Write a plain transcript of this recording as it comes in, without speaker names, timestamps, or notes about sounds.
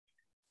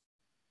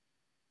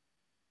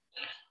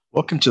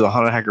Welcome to the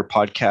Haunted Hacker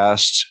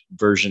Podcast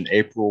version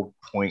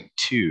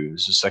April.2.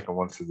 This is the second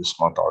one for this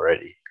month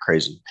already.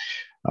 Crazy.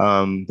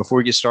 Before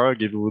we get started, I'll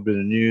give you a little bit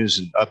of news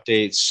and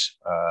updates.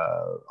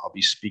 I'll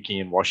be speaking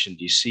in Washington,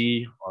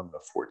 D.C. on the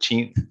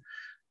 14th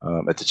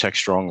at the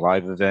TechStrong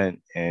Live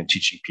event and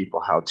teaching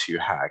people how to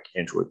hack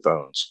Android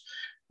phones.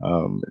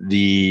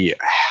 The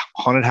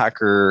Haunted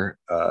Hacker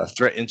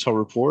Threat Intel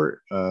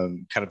Report,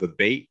 kind of a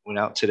bait, went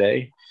out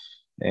today.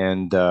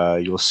 And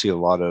you'll see a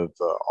lot of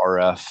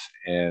RF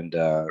and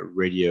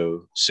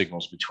radio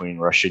signals between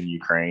Russia and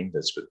Ukraine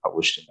that's been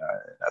published in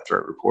that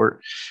threat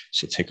report.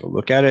 So take a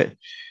look at it.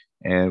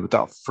 And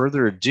without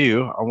further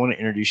ado, I want to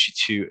introduce you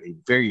to a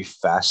very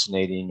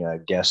fascinating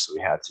guest that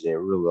we have today.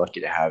 We're really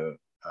lucky to have him.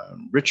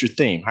 Richard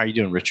Thiem. How are you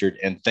doing, Richard?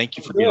 And thank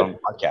you for being on the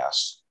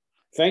podcast.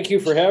 Thank you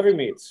for having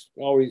me. It's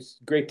always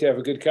great to have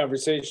a good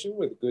conversation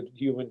with a good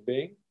human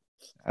being.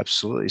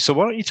 Absolutely. So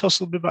why don't you tell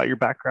us a little bit about your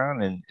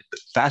background and the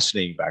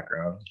fascinating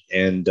background,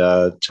 and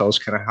tell us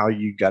kind of how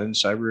you got into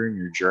cyber and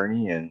your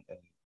journey and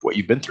what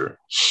you've been through.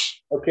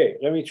 Okay,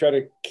 let me try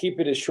to keep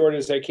it as short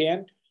as I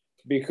can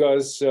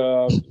because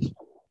of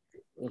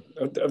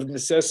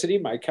necessity,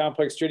 my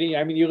complex journey.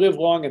 I mean, you live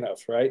long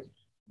enough, right?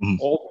 Mm-hmm.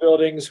 Old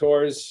buildings,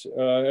 whores,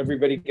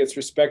 everybody gets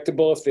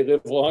respectable if they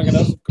live long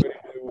enough,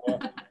 according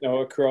to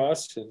Noah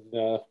Cross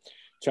in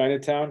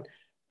Chinatown.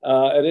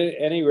 At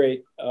any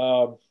rate,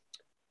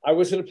 I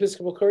was an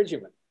Episcopal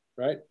clergyman,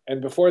 right?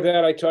 And before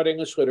that, I taught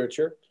English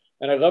literature,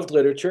 and I loved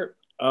literature.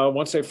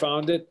 Once I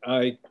found it,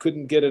 I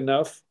couldn't get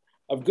enough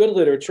of good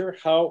literature,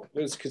 how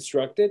it was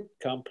constructed,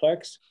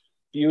 complex,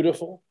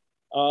 beautiful,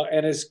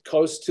 and as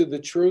close to the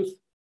truth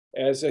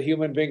as a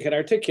human being can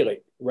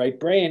articulate. Right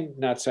brain,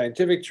 not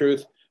scientific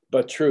truth,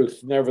 but truth,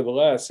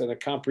 nevertheless, and a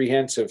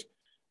comprehensive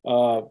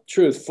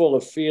truth full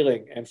of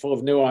feeling and full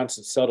of nuance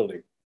and subtlety.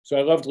 So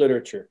I loved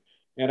literature,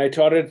 and I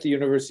taught it at the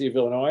University of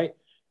Illinois.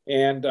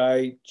 And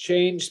I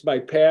changed my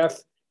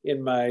path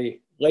in my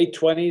late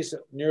 20s,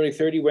 nearly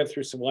 30, went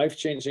through some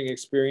life-changing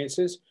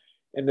experiences.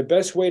 And the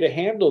best way to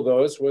handle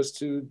those was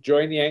to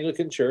join the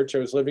Anglican Church. I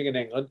was living in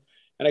England,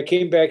 and I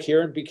came back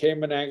here and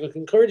became an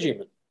Anglican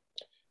clergyman.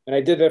 And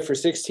I did that for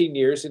 16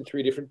 years in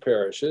 3 different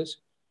parishes.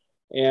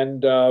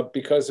 And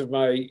because of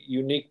my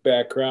unique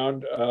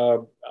background,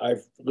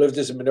 I've lived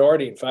as a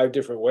minority in 5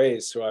 different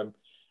ways. So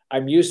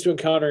I'm used to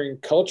encountering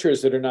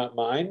cultures that are not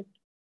mine.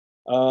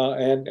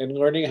 And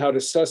learning how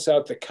to suss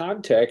out the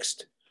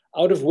context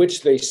out of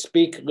which they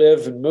speak,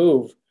 live, and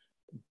move,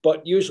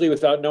 but usually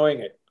without knowing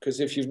it. Because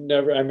if you've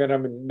never, I'm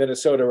in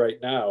Minnesota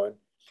right now, and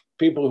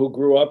people who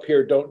grew up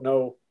here don't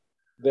know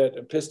that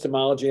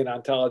epistemology and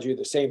ontology are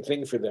the same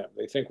thing for them.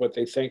 They think what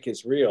they think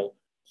is real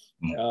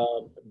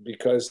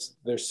because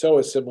they're so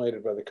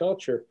assimilated by the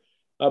culture.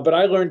 But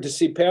I learned to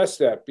see past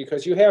that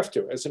because you have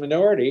to, as a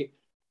minority,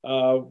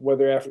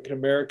 whether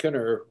African-American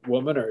or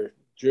woman or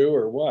Jew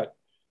or what.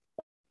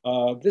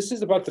 This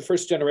is about the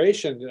first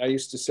generation. I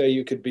used to say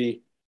you could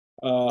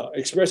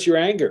express your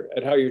anger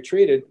at how you're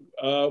treated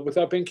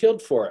without being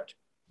killed for it.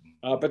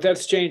 But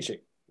that's changing.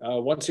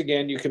 Once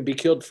again, you can be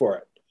killed for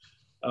it.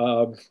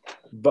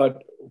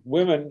 But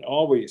women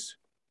always,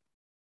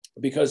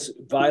 because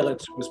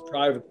violence was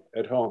private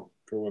at home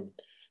for women.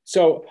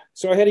 So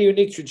I had a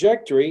unique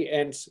trajectory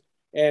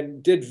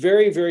and did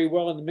very, very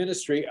well in the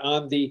ministry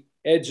on the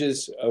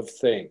edges of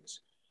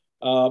things.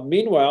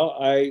 Meanwhile,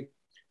 I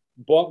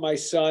bought my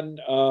son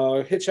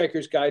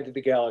Hitchhiker's Guide to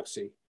the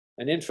Galaxy,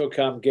 an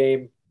Infocom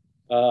game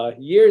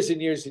years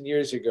and years and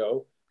years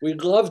ago. We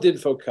loved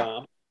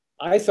Infocom.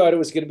 I thought it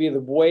was going to be the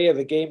way of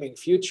the gaming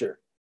future.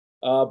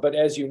 But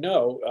as you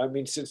know, I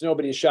mean, since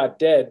nobody is shot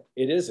dead,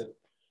 it isn't.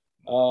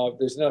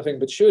 There's nothing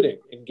but shooting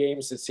in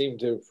games that seem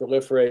to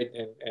proliferate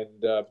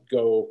and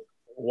go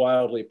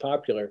wildly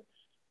popular.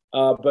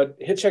 But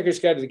Hitchhiker's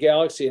Guide to the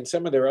Galaxy and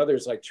some of their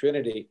others like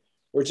Trinity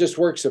were just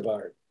works of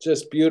art,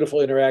 just beautiful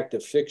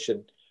interactive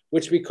fiction.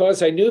 Which,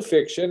 because I knew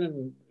fiction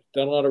and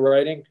done a lot of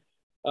writing,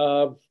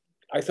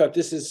 I thought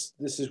this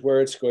is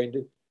where it's going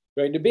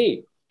to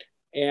be.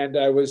 And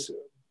I was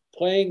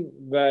playing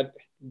that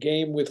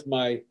game with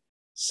my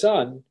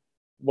son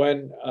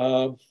when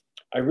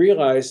I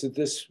realized that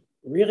this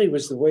really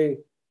was the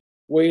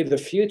way of the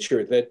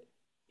future, that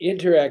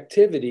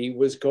interactivity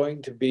was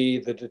going to be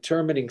the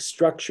determining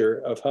structure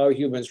of how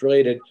humans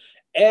related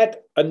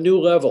at a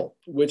new level,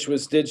 which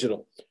was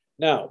digital.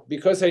 Now,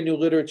 because I knew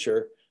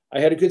literature, I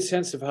had a good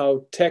sense of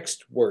how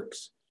text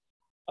works.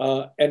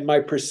 And my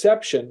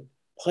perception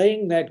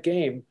playing that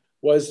game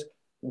was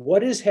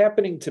what is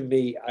happening to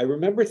me, I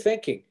remember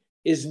thinking,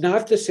 is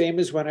not the same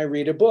as when I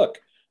read a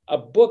book. A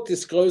book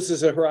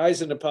discloses a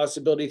horizon of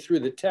possibility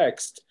through the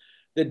text.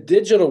 The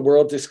digital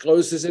world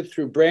discloses it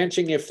through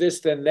branching, if this,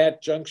 then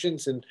that,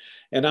 junctions and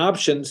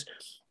options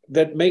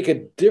that make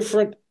a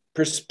different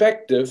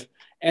perspective.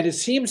 And it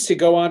seems to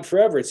go on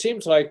forever. It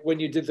seems like when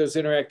you did those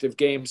interactive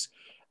games,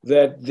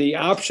 that the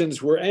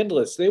options were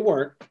endless. They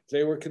weren't.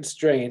 They were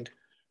constrained,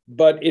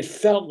 but it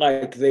felt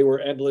like they were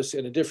endless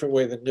in a different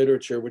way than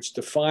literature, which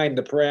defined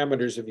the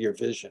parameters of your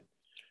vision.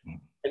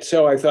 And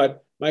so I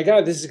thought, my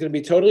God, this is going to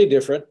be totally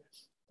different.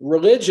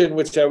 religion,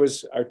 which I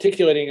was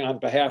articulating on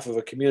behalf of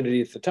a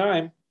community at the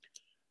time,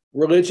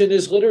 religion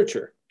is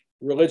literature.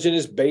 Religion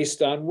is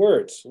based on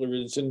words.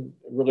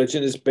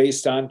 Religion is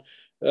based on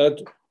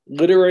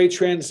literary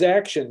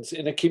transactions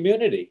in a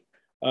community.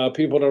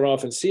 People don't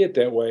often see it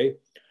that way,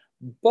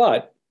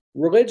 but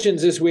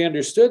religions, as we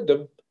understood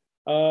them,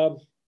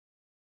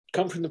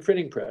 come from the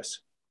printing press.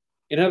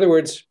 In other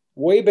words,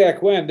 way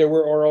back when there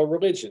were oral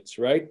religions,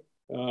 right?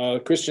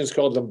 Christians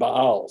called them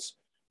Baals,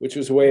 which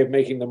was a way of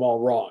making them all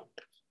wrong.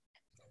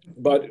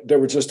 But there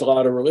were just a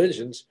lot of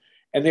religions,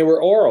 and they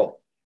were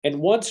oral. And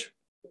once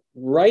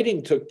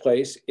writing took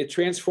place, it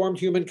transformed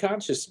human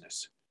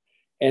consciousness.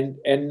 And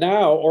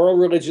now oral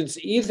religions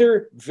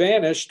either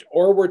vanished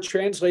or were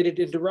translated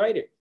into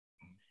writing.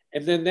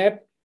 And then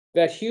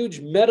that huge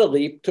meta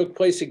leap took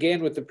place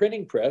again with the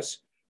printing press,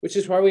 which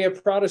is why we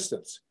have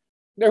Protestants.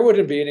 There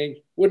wouldn't be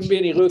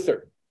any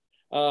Luther.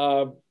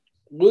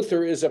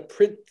 Luther is a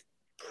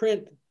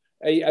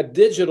a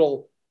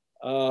digital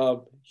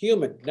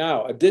human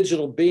now, a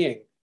digital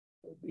being.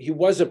 He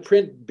was a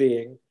print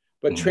being,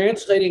 but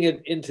translating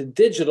it into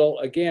digital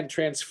again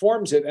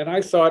transforms it. And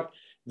I thought,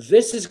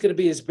 this is going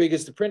to be as big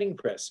as the printing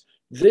press.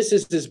 This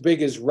is as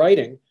big as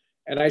writing.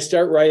 And I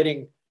start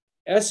writing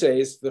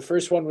essays. The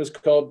first one was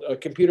called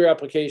Computer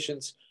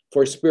Applications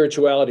for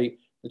Spirituality,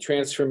 the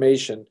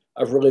Transformation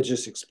of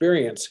Religious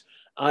Experience,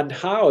 on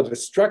how the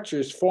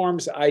structures,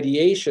 forms,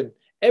 ideation,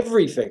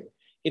 everything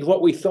in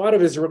what we thought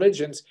of as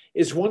religions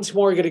is once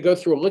more going to go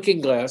through a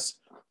looking glass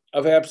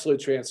of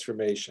absolute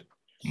transformation.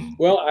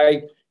 Well,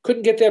 I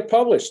couldn't get that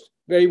published.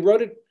 They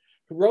wrote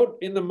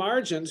in the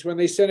margins when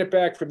they sent it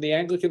back from the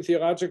Anglican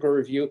Theological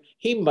Review,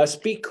 he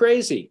must be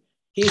crazy.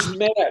 He's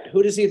mad.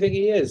 Who does he think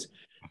he is?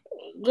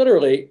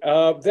 Literally,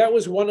 that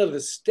was one of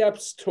the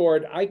steps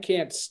toward I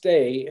can't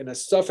stay in a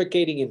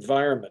suffocating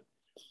environment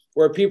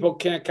where people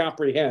can't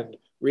comprehend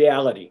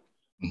reality.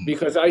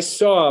 Because I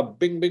saw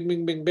bing, bing,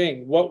 bing, bing,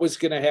 bing, what was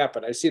going to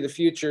happen. I see the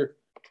future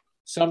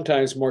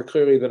sometimes more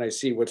clearly than I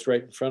see what's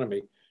right in front of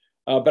me.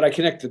 But I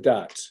connect the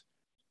dots.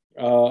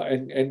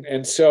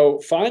 And so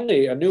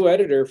finally, a new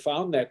editor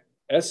found that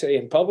essay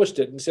and published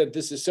it and said,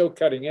 this is so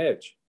cutting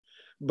edge.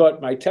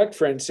 But my tech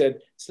friend said,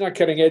 it's not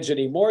cutting edge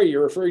anymore.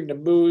 You're referring to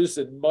moos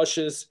and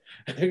mushes.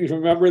 You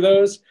remember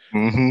those?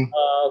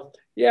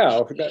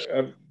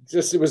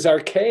 Just it was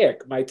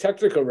archaic, my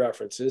technical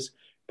references,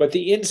 but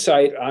the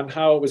insight on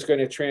how it was going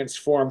to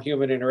transform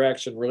human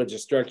interaction,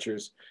 religious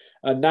structures.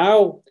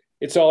 Now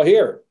it's all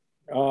here.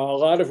 A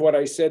lot of what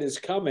I said is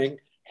coming,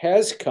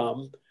 has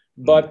come,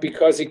 but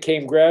because it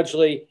came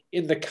gradually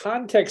in the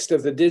context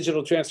of the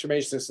digital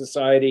transformation of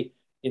society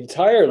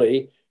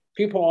entirely,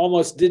 people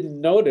almost didn't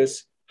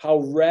notice how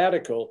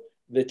radical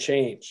the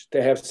change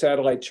to have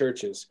satellite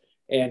churches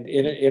and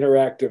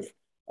interactive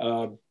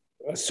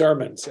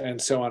sermons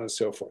and so on and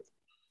so forth.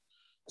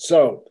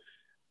 So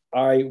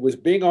I was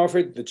being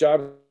offered the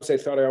jobs I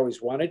thought I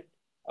always wanted.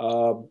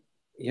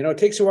 It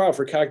takes a while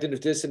for cognitive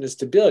dissonance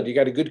to build. You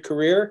got a good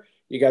career,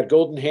 you got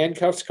golden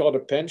handcuffs called a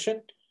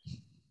pension,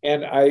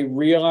 and I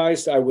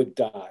realized I would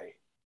die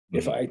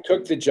if I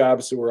took the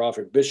jobs that were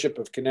offered. Bishop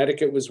of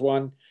Connecticut was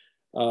one,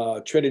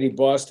 Trinity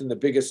Boston, the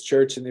biggest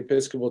church in the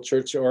Episcopal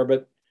Church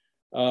orbit.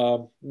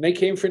 And they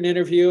came for an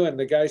interview, and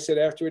the guy said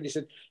afterward, he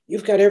said,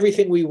 you've got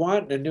everything we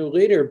want in a new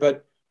leader,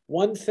 but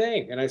one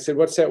thing. And I said,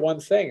 what's that one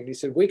thing? And he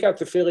said, we got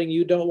the feeling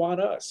you don't want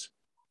us.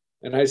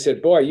 And I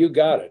said, boy, you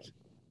got it.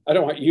 I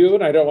don't want you,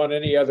 and I don't want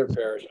any other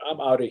parish.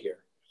 I'm out of here.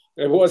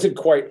 It wasn't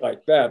quite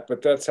like that,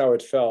 but that's how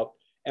it felt.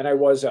 And I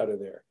was out of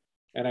there.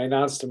 And I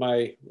announced to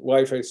my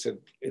wife, I said,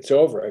 it's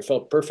over. I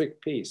felt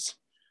perfect peace.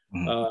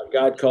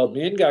 God called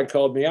me in, God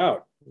called me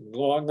out.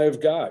 Long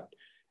live God.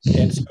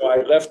 And so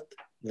I left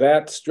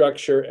that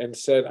structure and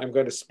said, I'm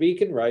going to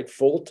speak and write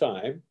full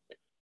time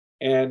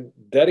and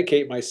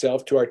dedicate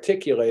myself to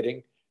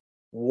articulating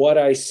what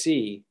I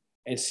see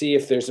and see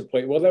if there's a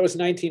place. Well, that was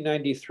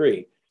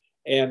 1993.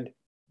 And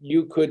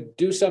you could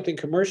do something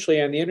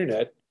commercially on the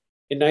internet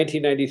in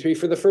 1993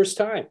 for the first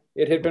time.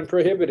 It had been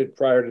prohibited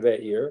prior to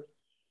that year.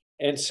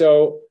 And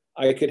so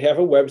I could have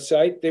a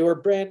website. They were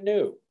brand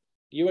new.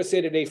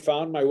 USA Today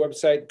found my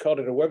website, called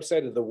it a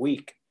website of the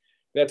week.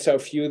 That's how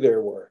few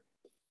there were.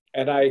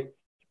 And I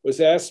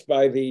was asked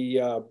by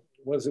the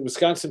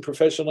Wisconsin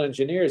Professional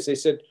Engineers, they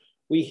said,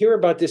 we hear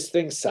about this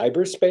thing,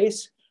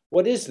 cyberspace.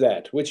 What is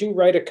that? Would you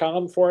write a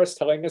column for us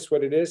telling us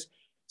what it is?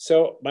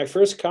 So my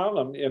first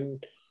column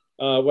in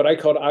what I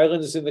called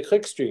Islands in the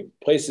Clickstream,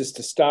 places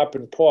to stop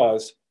and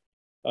pause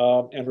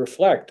and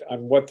reflect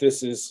on what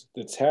this is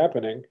that's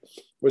happening,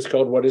 was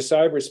called What is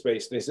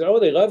Cyberspace? And they said, oh,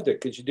 they loved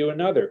it. Could you do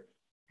another?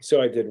 So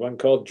I did one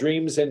called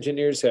Dreams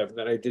Engineers Have. And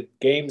then I did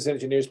Games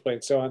Engineers Play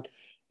and so on.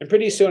 And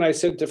pretty soon I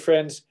said to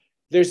friends,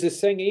 there's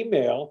this thing,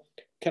 email.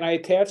 Can I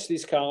attach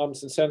these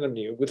columns and send them to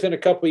you? Within a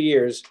couple of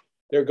years,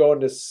 they're going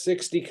to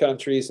 60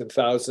 countries and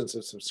thousands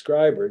of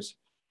subscribers.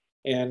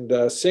 And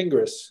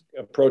Singris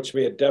approached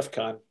me at DEF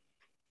CON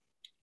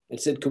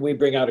and said, can we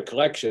bring out a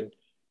collection?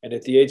 And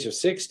at the age of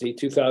 60,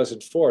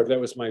 2004, that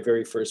was my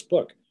very first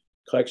book,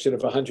 collection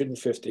of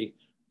 150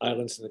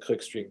 Islands in the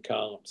Clickstream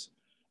columns.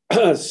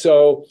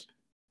 So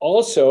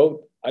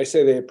also, I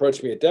say they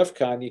approached me at DEF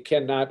CON. You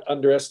cannot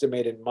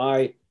underestimate in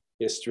my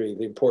history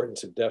the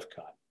importance of DEF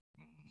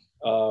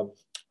CON.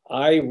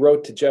 I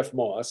wrote to Jeff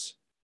Moss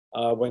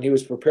when he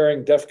was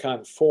preparing DEF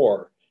CON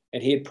 4,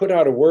 and he had put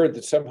out a word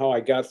that somehow I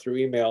got through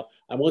email.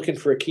 I'm looking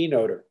for a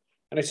keynoter.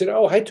 And I said,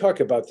 oh, I talk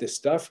about this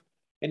stuff.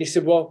 And he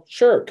said, well,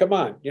 sure, come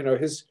on. You know,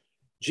 his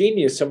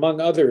genius, among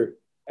other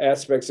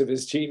aspects of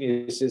his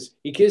genius, is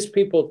he gives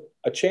people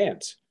a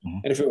chance. Mm-hmm.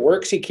 And if it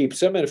works, he keeps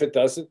them. And if it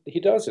doesn't, he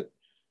doesn't.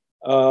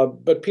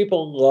 But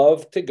people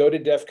love to go to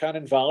DEF CON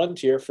and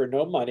volunteer for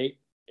no money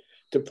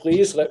to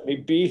please let me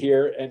be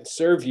here and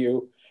serve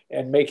you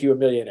and make you a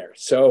millionaire.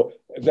 So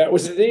that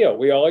was the deal.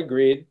 We all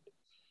agreed,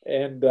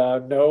 and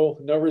no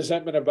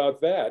resentment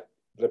about that.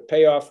 The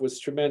payoff was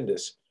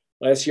tremendous.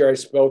 Last year, I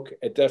spoke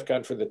at DEF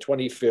CON for the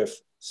 25th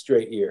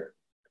straight year.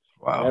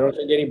 Wow. I don't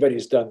think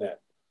anybody's done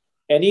that.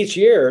 And each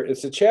year,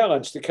 it's a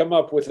challenge to come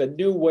up with a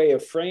new way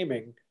of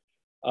framing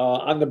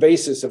on the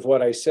basis of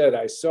what I said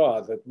I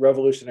saw, the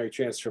revolutionary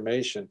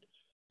transformation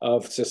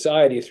of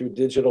society through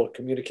digital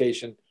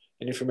communication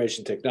and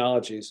information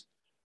technologies.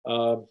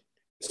 So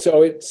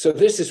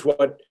this is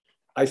what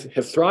I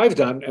have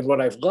thrived on and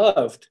what I've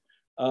loved.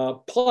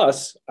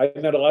 Plus, I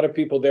met a lot of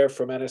people there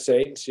from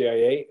NSA and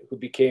CIA who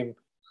became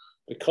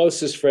the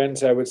closest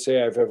friends I would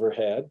say I've ever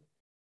had.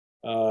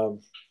 I'm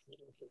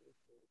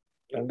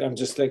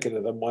just thinking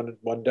of them.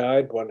 One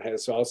died, one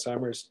has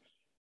Alzheimer's.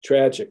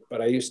 Tragic,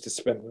 but I used to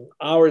spend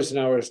hours and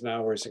hours and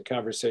hours in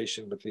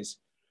conversation with these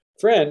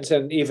friends,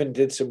 and even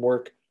did some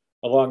work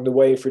along the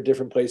way for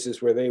different places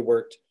where they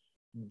worked,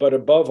 but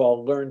above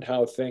all, learned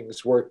how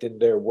things worked in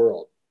their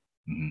world.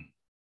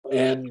 Mm-hmm.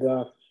 And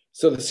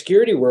so the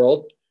security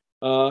world,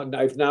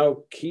 I've now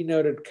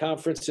keynoted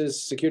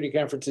conferences, security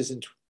conferences in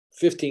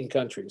 15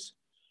 countries.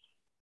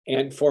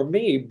 And for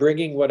me,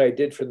 bringing what I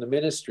did from the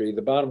ministry,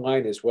 the bottom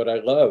line is what I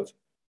love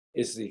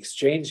is the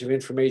exchange of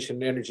information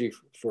and energy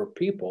for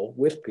people,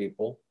 with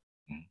people,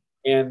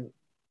 and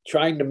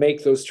trying to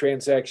make those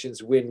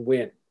transactions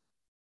win-win.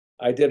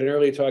 I did an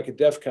early talk at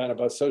DEF CON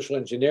about social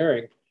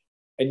engineering,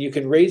 and you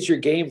can raise your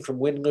game from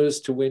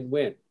win-lose to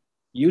win-win.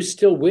 You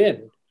still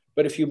win,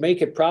 but if you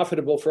make it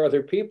profitable for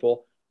other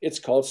people, it's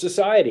called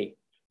society,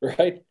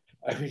 right?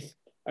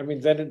 I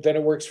mean, then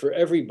it works for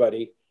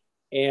everybody.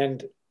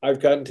 And I've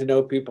gotten to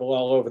know people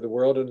all over the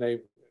world, and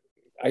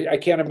I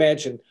can't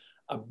imagine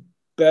a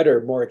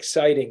better, more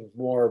exciting,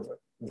 more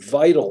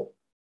vital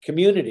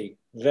community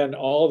than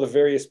all the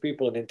various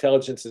people in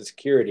intelligence and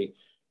security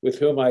with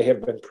whom I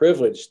have been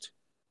privileged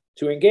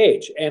to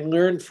engage and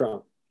learn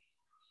from.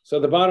 So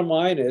the bottom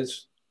line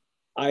is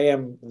I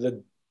am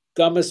the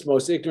dumbest,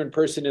 most ignorant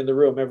person in the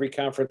room every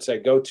conference I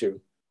go to.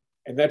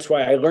 And that's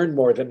why I learn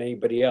more than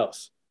anybody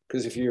else.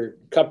 Because if your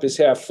cup is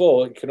half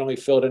full, you can only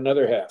fill it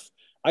another half.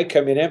 I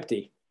come in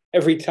empty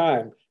every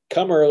time,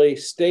 come early,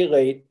 stay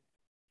late,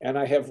 and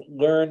I have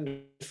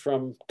learned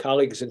from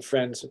colleagues and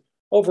friends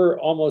over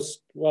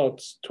almost,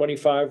 it's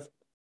 25,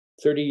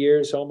 30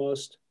 years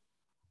almost.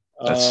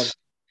 That's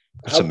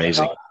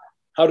amazing.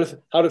 How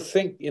to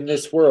think in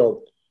this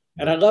world.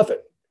 And I love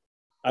it.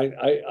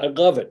 I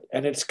love it.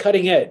 And it's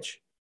cutting edge.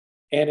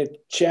 And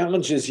it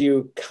challenges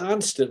you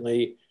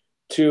constantly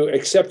to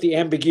accept the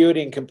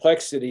ambiguity and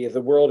complexity of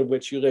the world in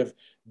which you live.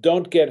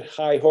 Don't get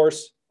high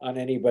horse on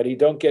anybody.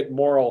 Don't get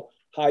moral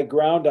high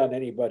ground on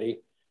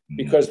anybody,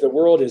 because the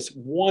world is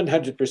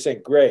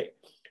 100% gray.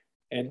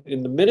 And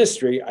in the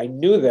ministry, I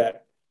knew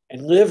that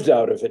and lived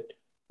out of it.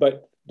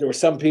 But there were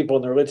some people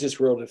in the religious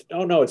world that,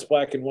 oh, no, it's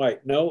black and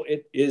white. No,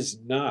 it is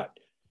not.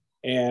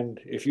 And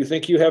if you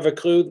think you have a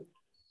clue,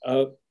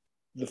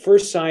 the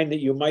first sign that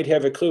you might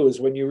have a clue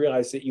is when you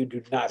realize that you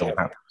do not have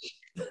it.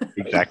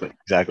 Exactly.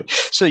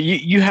 So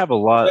you have a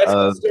lot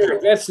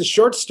that's the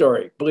short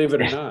story, believe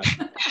it or not.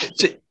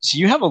 So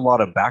you have a lot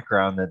of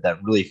background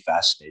that really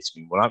fascinates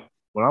me.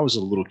 When I was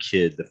a little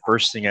kid, the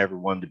first thing I ever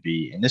wanted to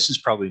be, and this is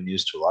probably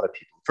news to a lot of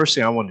people, the first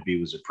thing I wanted to be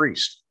was a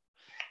priest.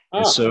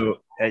 And so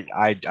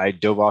I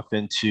dove off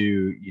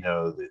into,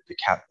 the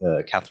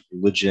Catholic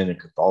religion and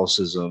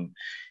Catholicism.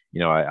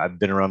 I've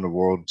been around the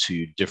world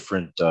to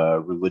different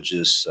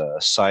religious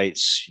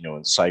sites,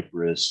 in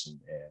Cyprus, and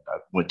I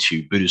went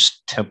to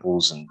Buddhist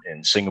temples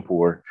in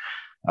Singapore,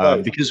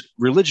 because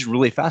religion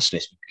really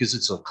fascinates me, because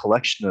it's a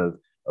collection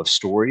of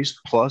stories,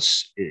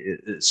 plus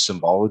it's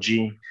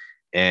symbology,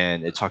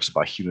 and it talks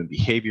about human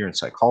behavior and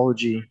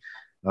psychology.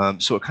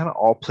 So it kind of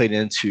all played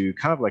into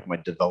kind of like my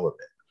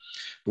development.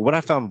 But what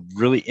I found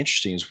really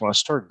interesting is when I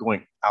started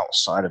going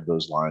outside of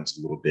those lines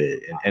a little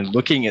bit and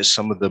looking at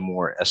some of the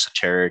more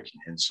esoteric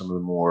and some of the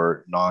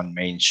more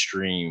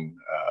non-mainstream,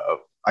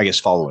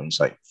 followings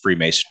like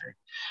Freemasonry.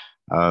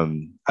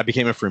 I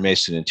became a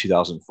Freemason in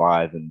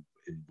 2005 and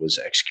was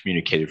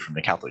excommunicated from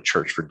the Catholic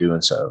Church for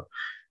doing so.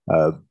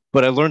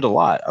 But I learned a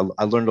lot.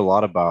 I learned a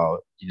lot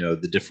about,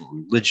 the different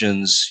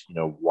religions,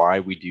 why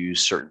we do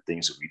certain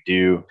things that we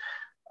do.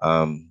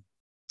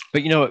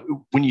 But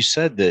when you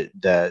said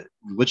that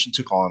religion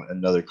took on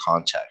another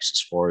context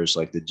as far as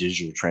like the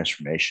digital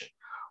transformation,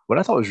 what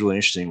I thought was really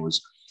interesting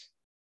was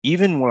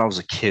even when I was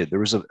a kid, there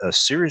was a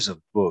series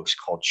of books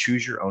called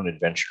Choose Your Own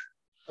Adventure.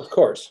 Of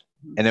course.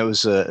 And it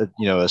was a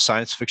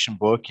science fiction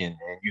book, and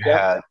you Yep.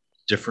 had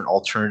different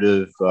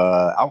alternative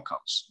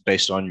outcomes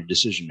based on your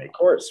decision making. Of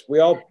course. We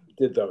all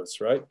did those,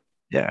 right?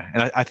 Yeah,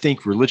 and I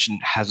think religion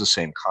has the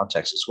same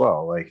context as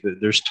well. Like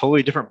there's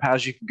totally different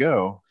paths you can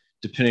go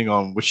depending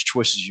on which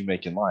choices you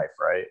make in life,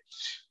 right?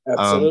 Um,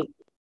 Absolutely.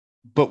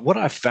 but what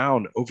I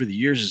found over the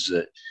years is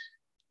that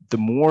the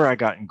more I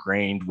got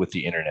ingrained with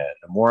the internet,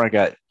 the more I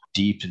got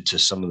deep into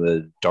some of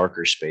the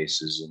darker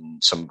spaces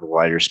and some of the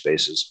lighter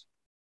spaces,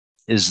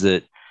 is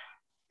that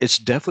it's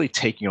definitely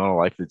taking on a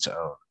life of its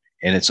own,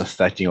 and it's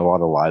affecting a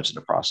lot of lives in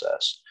the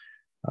process.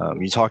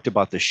 You talked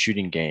about the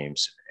shooting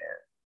games,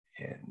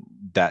 and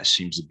that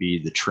seems to be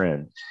the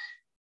trend.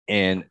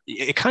 And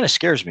it kind of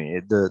scares me,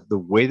 the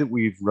way that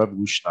we've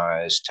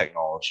revolutionized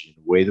technology,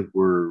 the way that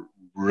we're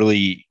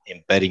really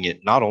embedding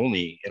it not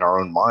only in our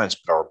own minds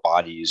but our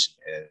bodies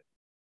and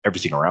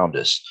everything around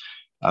us.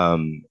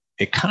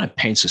 It kind of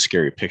paints a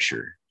scary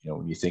picture.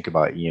 When you think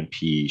about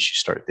EMPs, you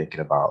start thinking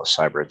about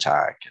cyber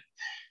attack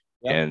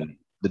Yep. and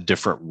the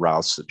different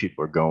routes that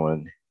people are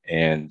going.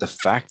 And the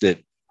fact that,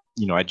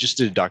 I just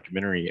did a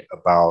documentary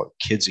about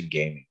kids in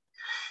gaming.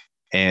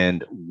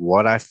 And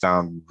what I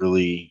found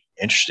really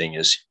interesting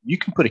is you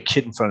can put a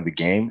kid in front of a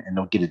game and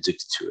they'll get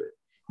addicted to it.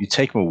 You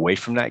take them away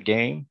from that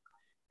game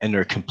and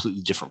they're a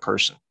completely different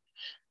person.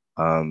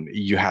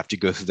 You have to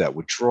go through that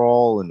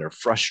withdrawal and they're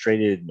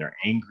frustrated and they're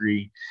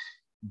angry,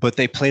 but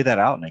they play that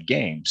out in a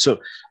game. So,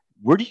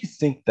 where do you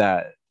think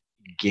that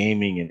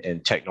gaming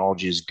and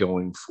technology is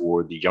going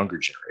for the younger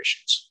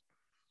generations?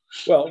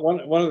 Well,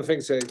 one of the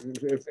things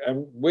if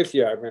I'm with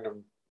you, I mean,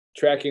 I'm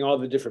tracking all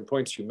the different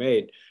points you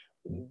made.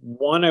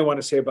 One, I want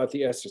to say about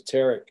the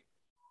esoteric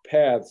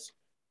paths.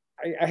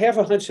 I have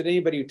a hunch that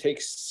anybody who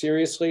takes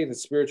seriously the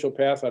spiritual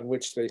path on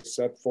which they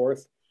set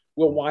forth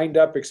will wind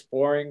up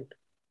exploring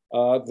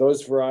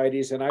those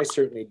varieties. And I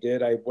certainly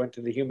did. I went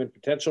to the human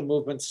potential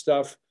movement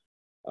stuff.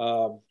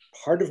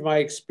 Part of my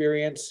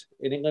experience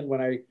in England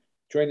when I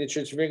joined the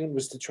Church of England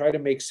was to try to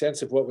make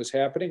sense of what was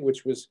happening,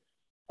 which was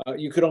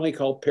you could only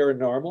call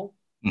paranormal.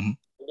 Mm-hmm.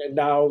 And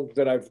now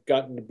that I've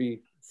gotten to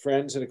be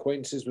friends and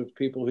acquaintances with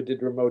people who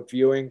did remote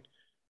viewing,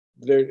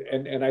 there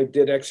and I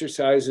did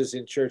exercises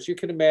in church. You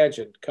can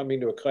imagine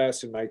coming to a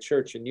class in my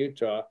church in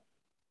Utah,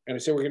 and I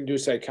said we're going to do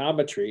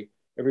psychometry.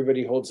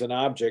 Everybody holds an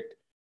object,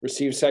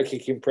 receives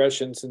psychic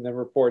impressions, and then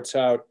reports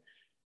out.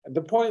 And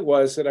the point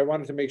was that I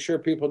wanted to make sure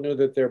people knew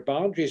that their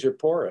boundaries are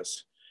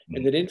porous,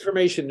 and that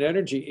information and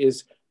energy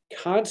is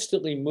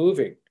constantly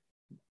moving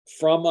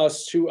from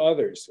us to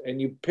others,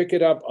 and you pick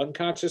it up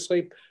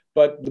unconsciously.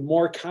 But the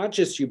more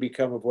conscious you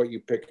become of what you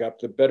pick up,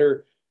 the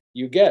better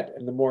you get,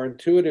 and the more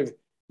intuitive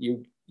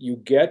you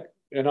get,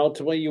 and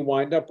ultimately you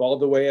wind up all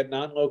the way at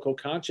non-local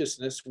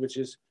consciousness, which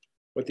is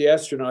what the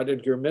astronaut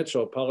Edgar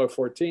Mitchell, Apollo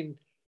 14,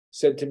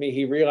 said to me.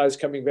 He realized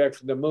coming back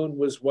from the moon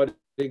was what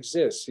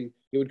exists. He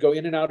would go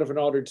in and out of an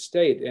altered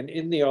state, and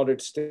in the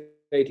altered state,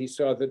 he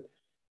saw that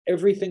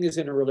everything is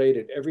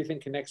interrelated.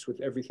 Everything connects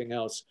with everything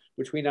else,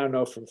 which we now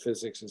know from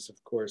physics is,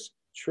 of course,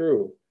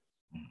 true.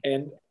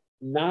 And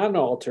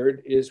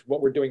non-altered is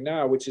what we're doing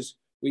now, which is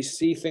we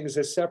see things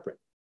as separate.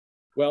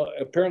 Well,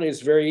 apparently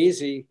it's very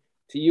easy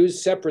to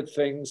use separate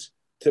things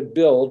to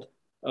build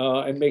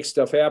and make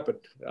stuff happen,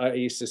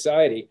 i.e.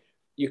 society.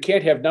 You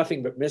can't have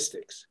nothing but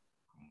mystics,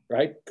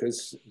 right?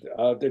 Because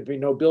there'd be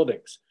no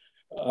buildings.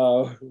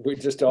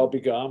 We'd just all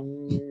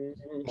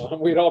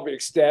we'd all be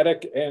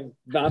ecstatic and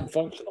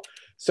non-functional.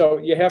 So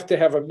you have to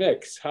have a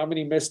mix. How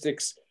many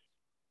mystics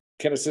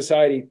can a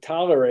society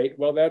tolerate?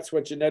 Well, that's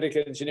what genetic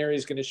engineering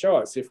is going to show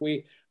us. If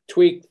we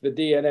tweak the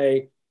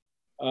DNA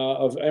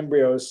of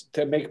embryos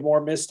to make more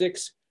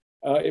mystics,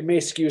 it may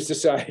skew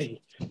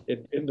society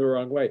in the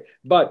wrong way.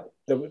 But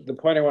the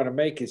point I want to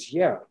make is,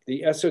 yeah,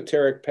 the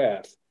esoteric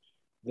path,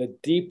 the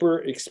deeper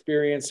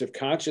experience of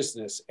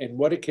consciousness and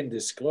what it can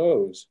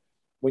disclose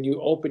when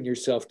you open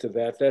yourself to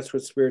that, that's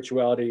what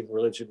spirituality and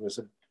religion was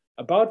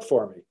about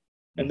for me.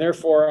 And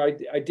therefore,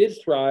 I did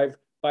thrive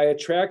by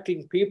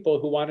attracting people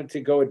who wanted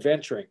to go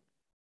adventuring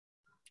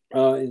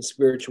in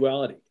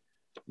spirituality.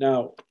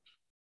 Now,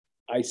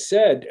 I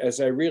said, as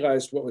I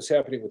realized what was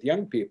happening with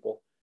young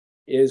people,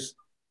 is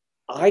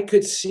I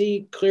could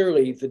see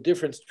clearly the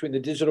difference between the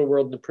digital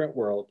world and the print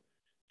world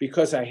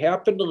because I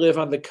happened to live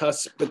on the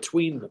cusp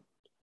between them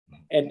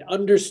and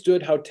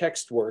understood how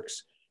text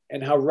works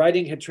and how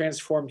writing had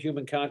transformed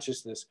human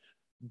consciousness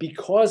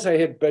because I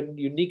had been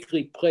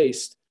uniquely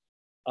placed,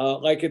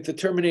 like at the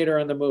Terminator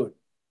on the moon.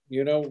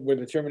 You know, where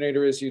the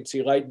Terminator is, you'd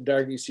see light and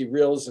dark, you see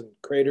rills and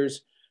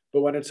craters.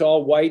 But when it's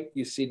all white,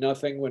 you see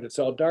nothing. When it's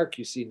all dark,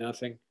 you see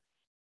nothing.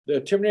 The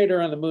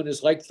Terminator on the moon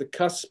is like the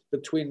cusp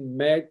between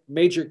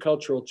major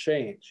cultural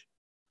change.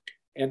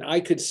 And I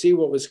could see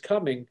what was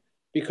coming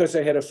because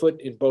I had a foot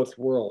in both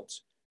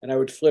worlds. And I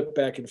would flip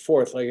back and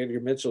forth, like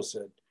Edgar Mitchell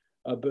said,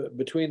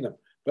 between them.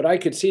 But I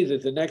could see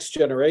that the next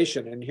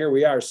generation, and here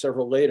we are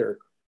several later,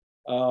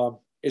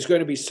 is going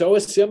to be so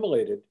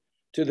assimilated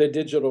to the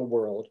digital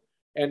world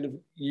And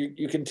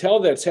you can tell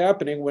that's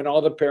happening when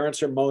all the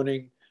parents are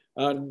moaning,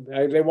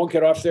 they won't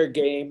get off their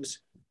games.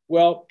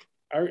 Well,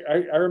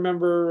 I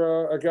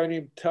remember a guy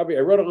named Tubby.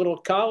 I wrote a little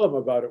column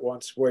about it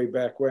once way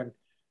back when.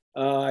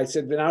 I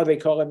said, now they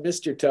call him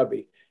Mr.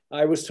 Tubby.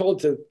 I was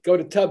told to go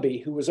to Tubby,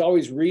 who was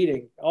always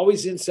reading,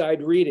 always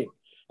inside reading.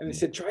 And they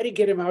said, try to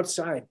get him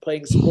outside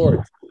playing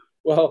sports.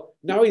 Well,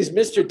 now he's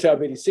Mr.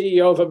 Tubby, the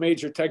CEO of a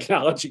major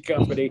technology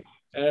company.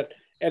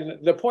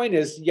 And the point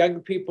is, young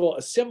people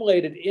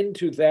assimilated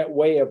into that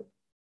way of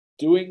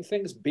doing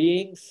things,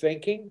 being,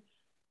 thinking.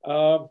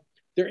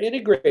 They're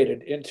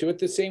integrated into it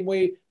the same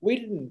way we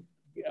didn't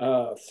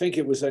think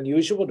it was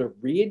unusual to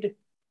read,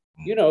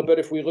 but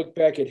if we look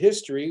back at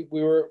history,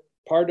 we were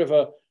part of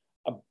a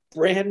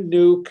brand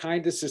new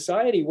kind of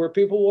society where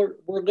people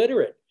were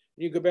literate.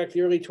 You go back to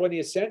the early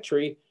 20th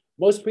century,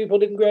 most people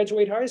didn't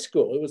graduate high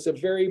school. It was a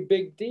very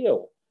big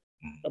deal.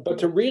 But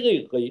to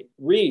really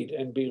read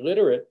and be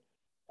literate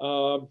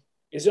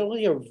is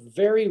only a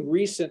very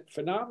recent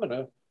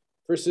phenomena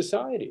for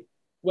society.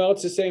 Well,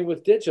 it's the same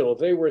with digital.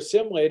 They were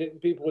assimilated,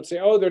 and people would say,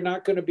 oh, they're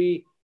not going to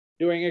be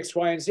doing X,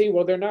 Y, and Z.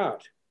 Well, they're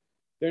not.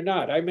 They're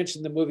not. I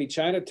mentioned the movie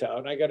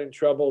Chinatown. I got in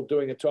trouble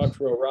doing a talk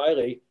for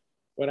O'Reilly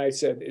when I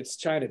said, it's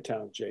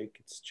Chinatown, Jake.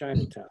 It's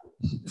Chinatown.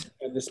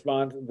 And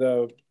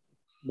the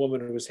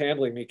woman who was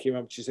handling me came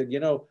up and she said,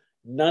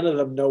 none of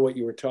them know what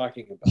you were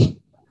talking about.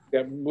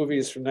 That movie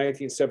is from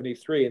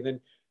 1973. And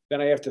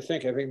then I have to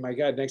think, my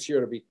God, next year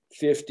it'll be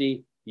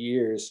 50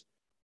 years.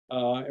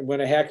 And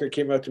when a hacker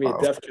came up to me at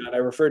DEF CON, I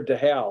referred to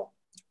Hal.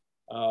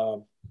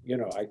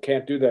 I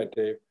can't do that,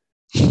 Dave.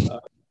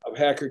 A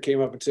hacker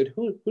came up and said,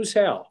 who's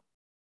Hal?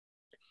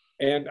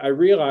 And I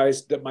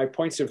realized that my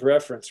points of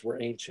reference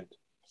were ancient.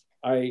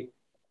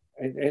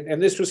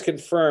 And this was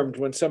confirmed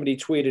when somebody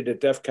tweeted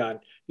at DEF CON,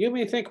 you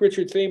may think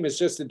Richard Thiem is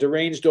just a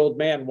deranged old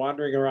man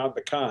wandering around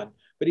the con,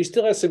 but he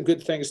still has some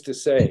good things to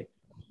say.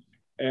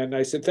 And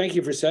I said, thank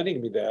you for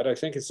sending me that. I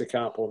think it's a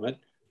compliment.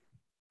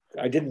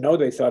 I didn't know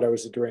they thought I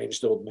was a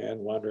deranged old man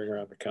wandering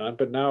around the con,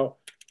 but now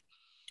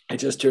I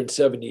just turned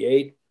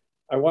 78.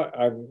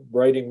 I'm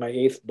writing my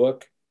 8th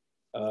book.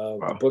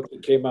 The book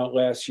that came out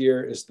last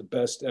year is the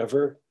best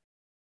ever.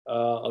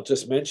 I'll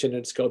just mention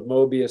it's called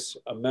Mobius,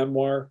 a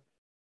memoir.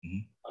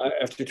 Mm-hmm.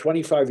 After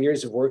 25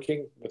 years of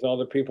working with all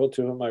the people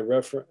to whom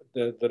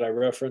that I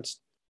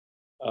referenced,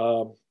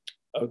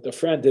 the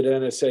friend at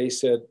NSA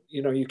said,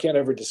 you can't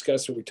ever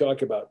discuss what we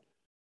talk about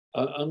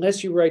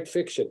unless you write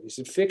fiction. He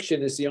said,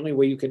 fiction is the only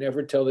way you can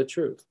ever tell the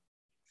truth.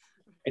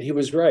 And he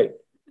was right.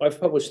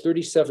 I've published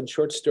 37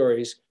 short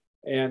stories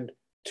and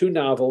 2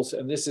 novels,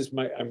 and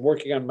I'm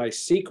working on my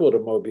sequel to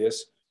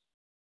Mobius.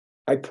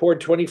 I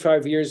poured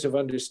 25 years of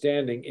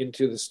understanding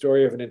into the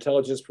story of an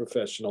intelligence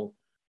professional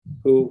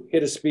who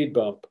hit a speed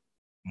bump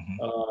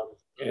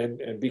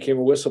and became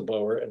a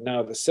whistleblower. And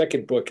now the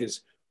second book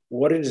is,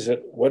 what is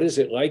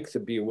it like to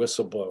be a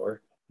whistleblower?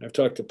 And I've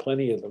talked to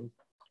plenty of them.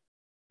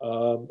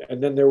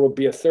 And then there will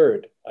be a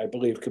third, I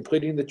believe,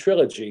 completing the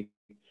trilogy,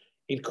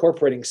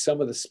 incorporating some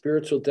of the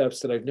spiritual depths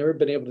that I've never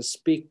been able to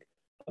speak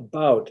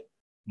about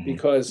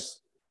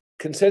because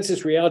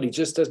consensus reality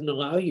just doesn't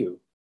allow you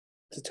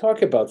to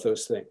talk about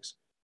those things.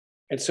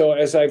 And so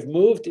as I've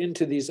moved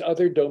into these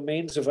other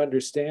domains of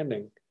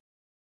understanding,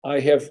 I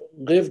have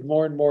lived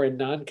more and more in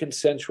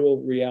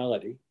non-consensual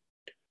reality,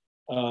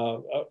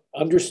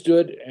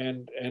 understood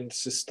and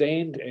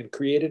sustained and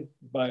created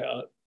by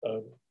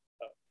a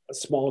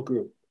small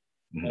group,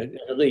 an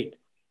elite.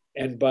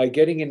 And by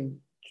getting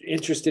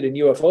interested in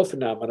UFO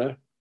phenomena,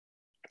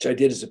 which I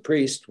did as a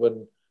priest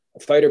when a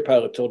fighter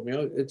pilot told me,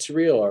 oh, it's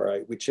real, all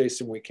right, we chase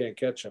him, we can't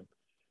catch him.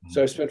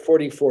 So I spent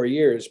 44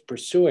 years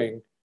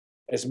pursuing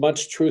as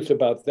much truth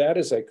about that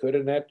as I could,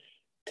 and that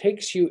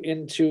takes you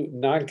into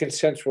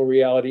non-consensual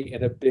reality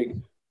in a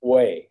big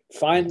way.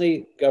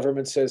 Finally,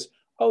 government says,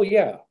 oh,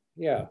 yeah.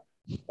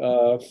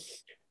 I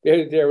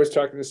was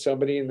talking to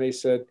somebody, and they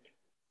said,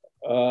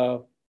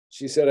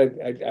 she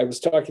said, I was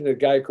talking to the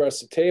guy across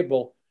the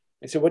table.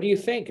 I said, what do you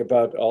think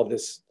about all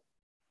this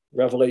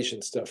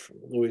revelation stuff from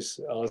Luis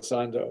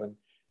Elizondo?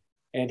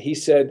 And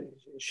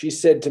she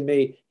said to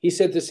me, he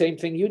said the same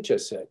thing you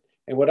just said.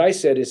 And what I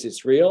said is,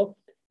 it's real.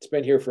 It's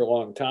been here for a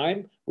long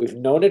time. We've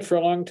known it for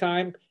a long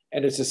time.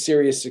 And it's a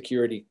serious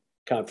security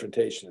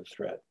confrontation and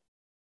threat.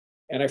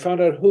 And I found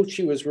out who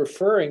she was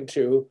referring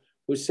to,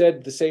 who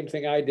said the same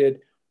thing I did,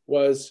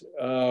 was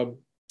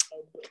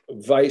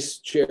Vice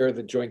Chair of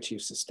the Joint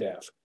Chiefs of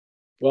Staff.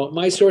 Well,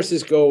 my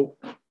sources go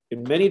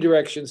in many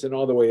directions and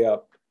all the way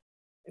up.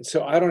 And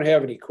so I don't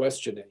have any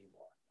question anymore.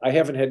 I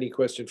haven't had any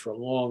question for a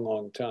long,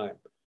 long time.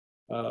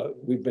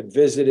 We've been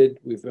visited,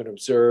 we've been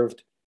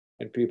observed,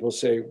 and people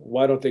say,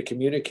 why don't they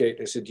communicate?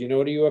 I said, do you know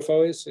what a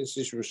UFO is? It's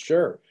just, well,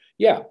 sure.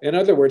 Yeah, in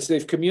other words,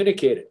 they've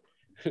communicated.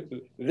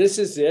 This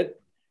is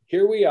it.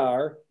 Here we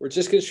are. We're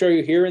just going to show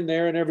you here and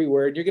there and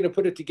everywhere. And you're going to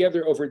put it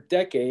together over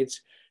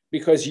decades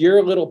because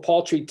your little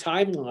paltry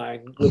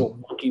timeline, little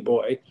monkey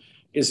boy,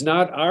 is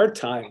not our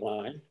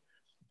timeline.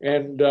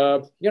 And,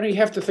 you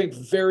have to think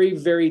very,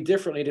 very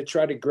differently to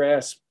try to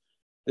grasp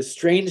the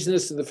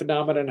strangeness of the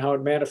phenomenon and how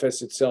it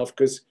manifests itself.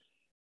 Because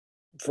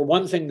for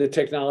one thing, the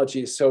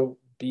technology is so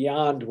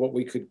beyond what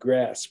we could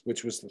grasp,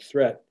 which was the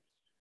threat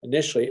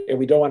initially, and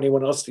we don't want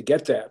anyone else to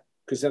get that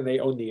because then they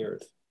own the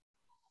earth.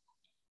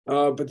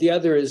 But the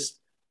other is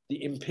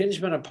the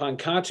impingement upon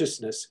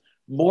consciousness.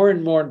 More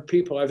and more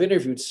people, I've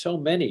interviewed so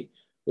many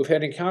who've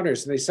had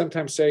encounters, and they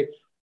sometimes say,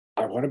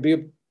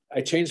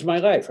 I changed my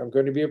life. I'm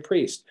going to be a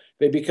priest.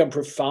 They become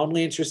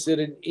profoundly interested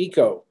in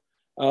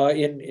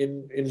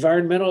in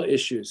environmental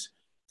issues.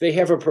 They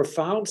have a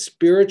profound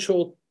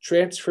spiritual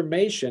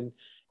transformation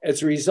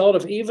as a result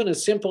of even a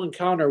simple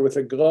encounter with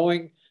a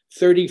glowing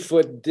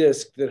 30-foot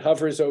disc that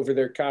hovers over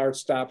their car,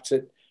 stops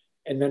it,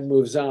 and then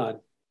moves on.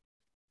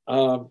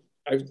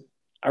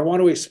 I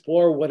want to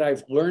explore what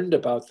I've learned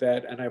about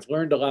that, and I've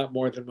learned a lot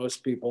more than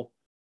most people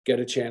get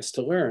a chance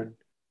to learn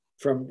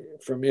from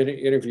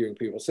interviewing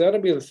people. So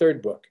that'll be the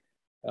third book.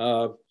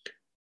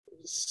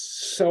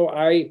 So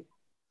I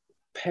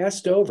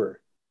passed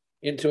over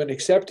into an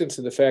acceptance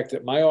of the fact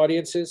that my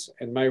audiences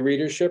and my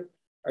readership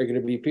are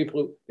going to be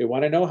people they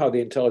want to know how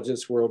the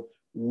intelligence world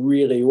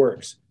really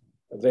works.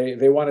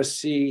 They want to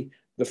see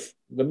the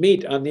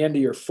meat on the end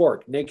of your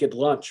fork, naked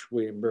lunch,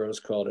 William Burroughs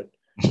called it.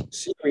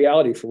 See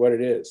reality for what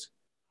it is.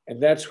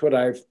 And that's what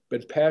I've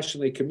been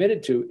passionately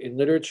committed to in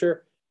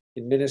literature,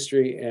 in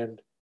ministry,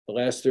 and the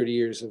last 30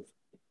 years of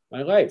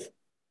my life.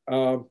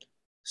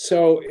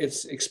 So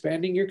it's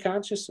expanding your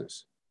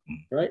consciousness,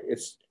 right?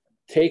 It's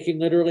taking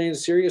literally and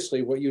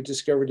seriously what you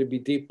discover to be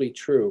deeply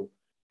true.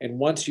 And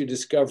once you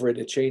discover it,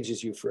 it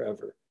changes you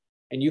forever.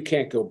 And you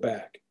can't go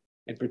back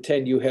and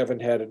pretend you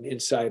haven't had an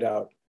inside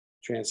out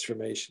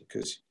transformation,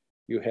 because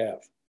you have.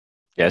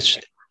 Yes.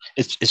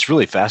 It's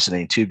really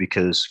fascinating too,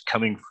 because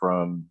coming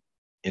from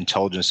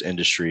intelligence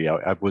industry,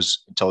 I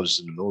was intelligence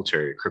in the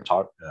military,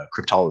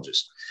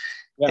 cryptologist,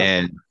 yeah.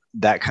 And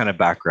that kind of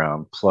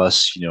background.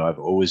 Plus, I've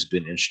always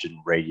been interested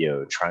in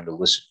radio, trying to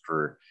listen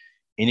for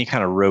any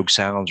kind of rogue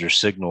sounds or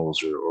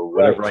signals or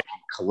whatever, right, I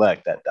can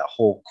collect. That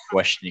whole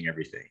questioning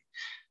everything.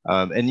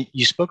 And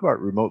you spoke about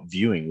remote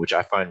viewing, which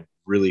I find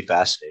really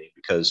fascinating,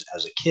 because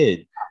as a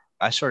kid,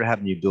 I started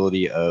having the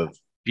ability of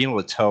being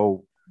able to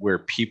tell where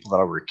people that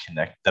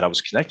I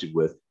was connected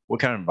with, what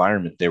kind of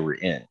environment they were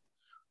in,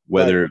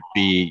 whether it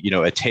be,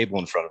 a table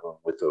in front of them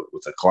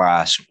with a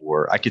glass,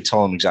 or I could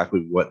tell them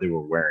exactly what they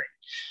were wearing.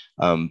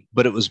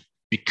 But it was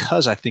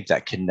because I think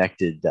that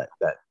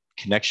that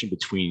connection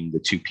between the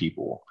two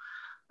people.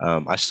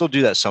 I still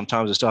do that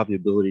sometimes. I still have the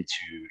ability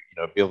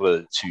to, be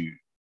able to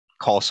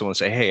call someone and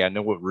say, hey, I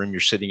know what room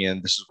you're sitting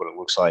in. This is what it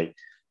looks like.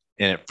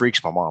 And it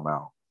freaks my mom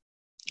out.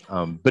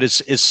 But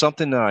it's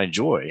something that I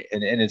enjoy.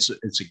 And it's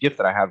a gift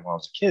that I had when I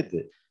was a kid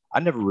that I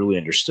never really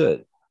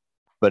understood.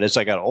 But as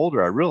I got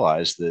older, I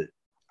realized that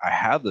I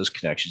have those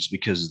connections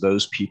because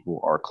those people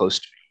are close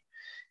to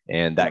me,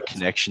 and that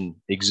connection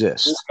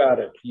exists.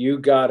 You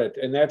got it.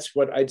 And that's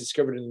what I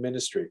discovered in the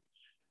ministry.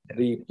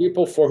 The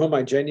people for whom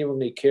I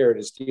genuinely cared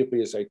as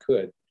deeply as I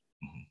could,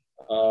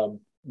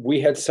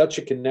 we had such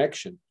a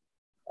connection.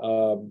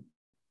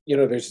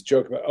 There's a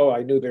joke about,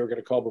 I knew they were going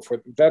to call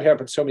before. That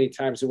happened so many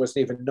times, it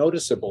wasn't even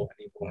noticeable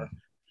anymore.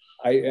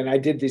 I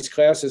did these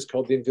classes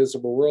called The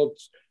Invisible World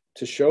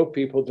to show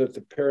people that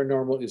the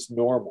paranormal is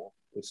normal.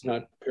 It's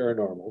not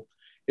paranormal.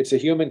 It's a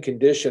human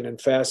condition and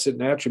facet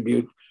and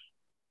attribute,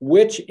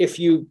 which, if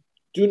you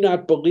do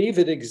not believe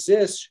it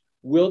exists,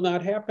 will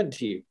not happen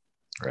to you.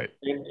 Right.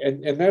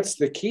 And that's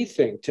the key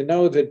thing, to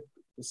know that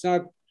it's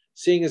not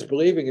seeing is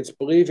believing, it's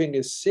believing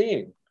is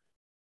seeing.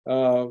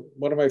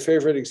 One of my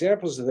favorite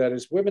examples of that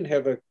is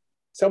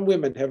some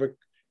women have a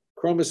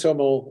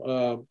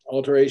chromosomal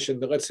alteration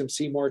that lets them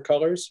see more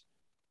colors.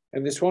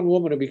 And this one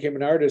woman who became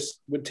an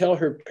artist would tell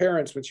her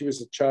parents when she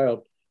was a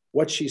child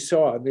what she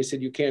saw, and they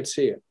said, you can't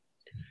see it.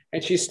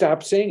 And she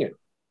stopped seeing it.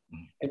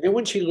 And then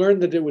when she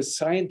learned that it was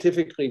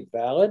scientifically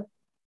valid,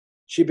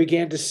 she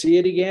began to see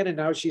it again, and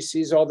now she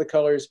sees all the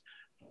colors.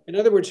 In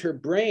other words, her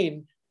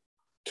brain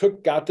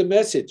got the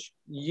message.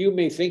 You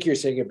may think you're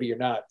seeing it, but you're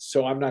not.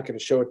 So I'm not going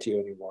to show it to you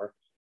anymore.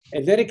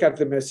 And then it got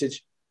the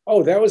message,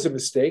 oh, that was a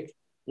mistake.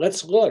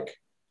 Let's look.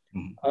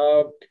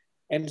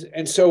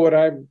 And so what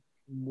I'm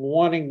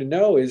wanting to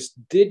know is,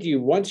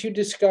 once you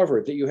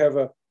discover that you have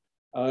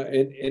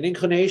an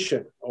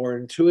inclination or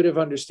intuitive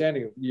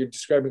understanding, you're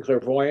describing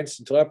clairvoyance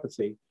and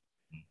telepathy,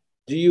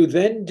 do you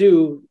then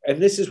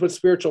and this is what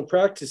spiritual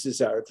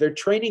practices are, they're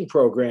training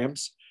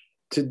programs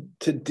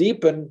to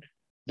deepen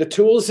the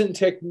tools and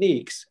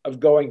techniques of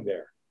going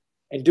there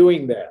and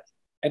doing that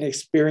and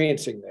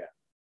experiencing that.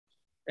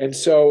 And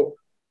so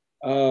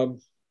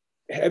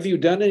have you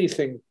done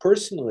anything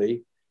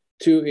personally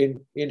to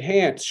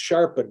enhance,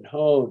 sharpen,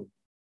 hone,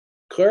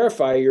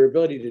 clarify your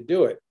ability to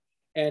do it?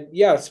 And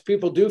yes,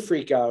 people do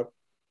freak out.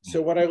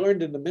 So what I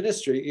learned in the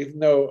ministry, even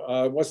though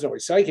I wasn't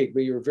always psychic,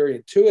 but you were very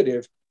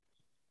intuitive,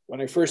 when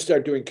I first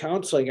started doing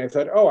counseling, I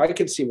thought, I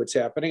can see what's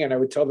happening. And I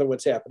would tell them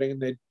what's happening,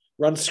 and they'd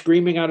run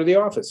screaming out of the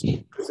office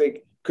because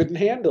they couldn't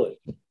handle it,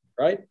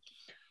 right?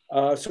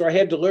 So I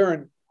had to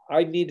learn.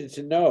 I needed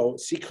to know,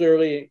 see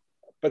clearly,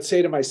 but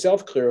say to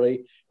myself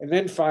clearly, and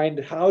then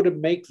find how to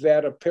make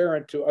that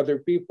apparent to other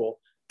people.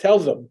 Tell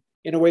them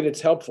in a way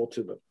that's helpful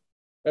to them.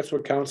 That's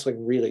what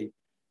counseling really,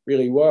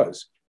 really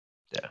was.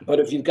 Yeah. But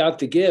if you've got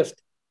the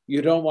gift,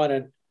 you don't want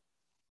to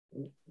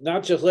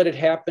not just let it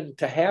happen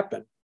to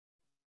happen,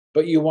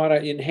 but you want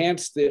to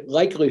enhance the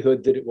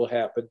likelihood that it will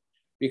happen,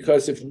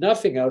 because if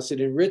nothing else,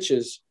 it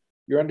enriches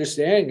your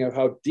understanding of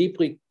how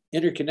deeply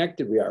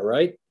interconnected we are,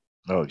 right?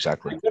 Oh,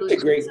 exactly.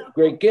 That's a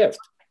great gift.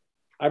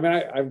 I mean,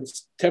 I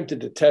was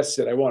tempted to test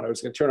it. I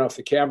was going to turn off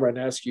the camera and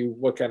ask you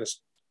what kind of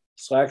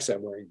slacks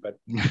I'm wearing, but.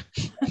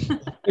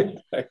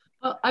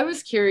 Well, I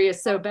was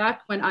curious. So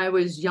back when I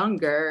was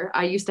younger,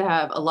 I used to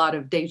have a lot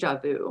of deja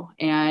vu,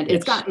 and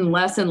it's gotten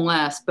less and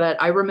less. But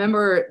I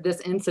remember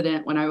this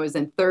incident when I was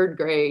in third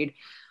grade.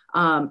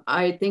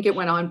 I think it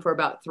went on for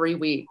about 3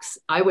 weeks.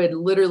 I would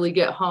literally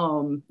get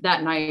home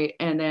that night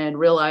and then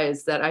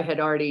realize that I had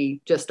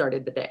already just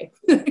started the day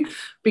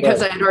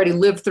because I had already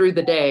lived through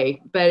the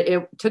day. But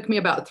it took me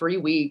about 3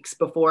 weeks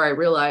before I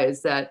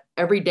realized that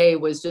every day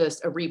was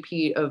just a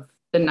repeat of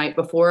the night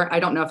before.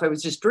 I don't know if I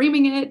was just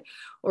dreaming it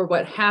or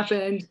what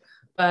happened,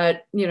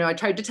 but I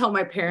tried to tell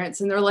my parents,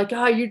 and they're like,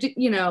 "Oh, you're,"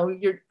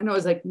 and I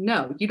was like,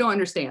 "No, you don't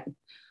understand.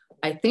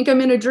 I think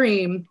I'm in a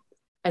dream,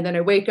 and then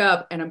I wake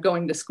up and I'm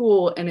going to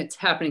school and it's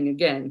happening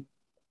again."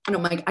 And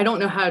I'm like, I don't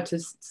know how to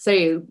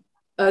say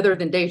other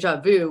than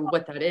deja vu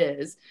what that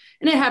is.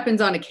 And it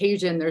happens on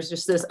occasion. There's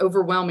just this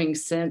overwhelming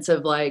sense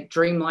of like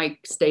dreamlike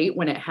state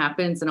when it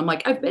happens. And I'm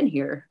like, I've been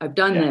here. I've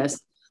done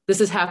this. This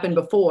has happened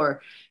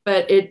before.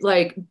 But it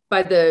like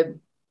by the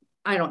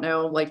I don't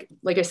know, like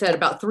I said,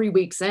 about 3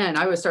 weeks in,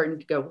 I was starting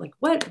to go like,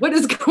 what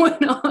is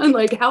going on?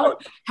 Like,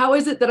 how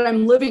is it that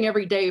I'm living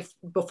every day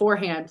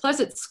beforehand? Plus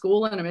it's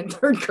school and I'm in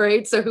third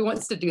grade. So who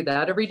wants to do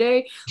that every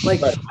day? Like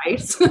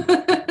twice.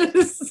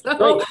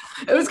 So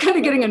it was kind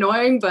of getting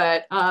annoying,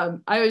 but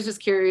I was just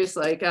curious,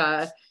 like,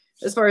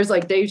 as far as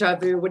like deja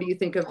vu, what do you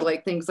think of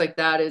like things like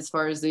that as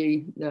far as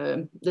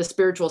the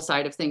spiritual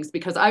side of things?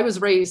 Because I was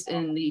raised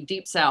in the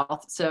Deep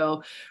South.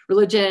 So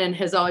religion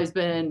has always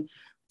been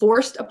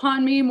forced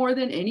upon me more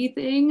than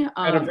anything.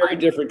 And a very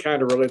different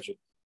kind of religion.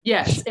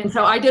 Yes. And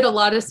so I did a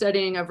lot of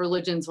studying of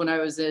religions when I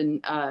was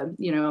in,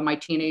 in my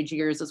teenage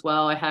years as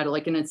well. I had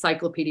like an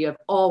encyclopedia of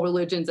all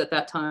religions at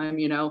that time,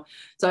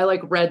 so I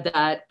like read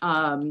that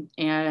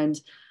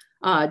and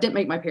didn't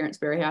make my parents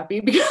very happy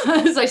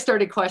because I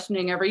started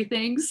questioning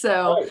everything.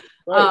 So,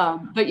 right.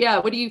 But yeah,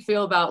 what do you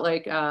feel about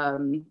like,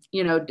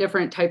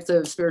 different types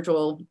of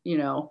spiritual,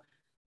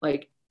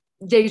 like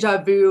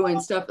deja vu and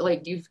stuff?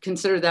 Like, do you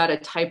consider that a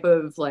type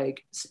of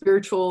like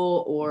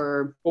spiritual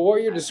or? Well,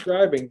 what you're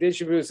describing,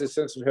 deja vu is a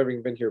sense of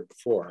having been here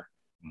before.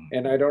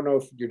 And I don't know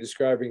if you're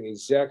describing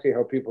exactly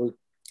how people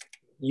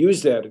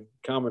use that in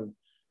common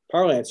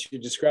parlance.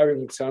 You're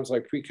describing what sounds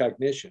like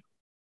precognition.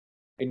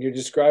 And you're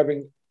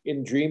describing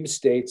in dream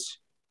states,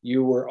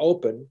 you were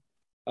open.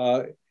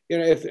 At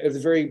the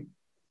very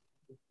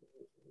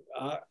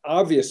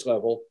obvious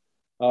level,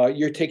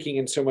 you're taking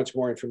in so much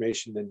more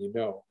information than you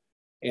know.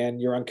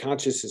 And your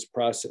unconscious is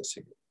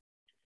processing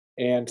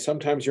it. And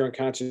sometimes your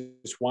unconscious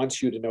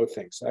wants you to know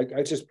things.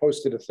 I just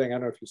posted a thing, I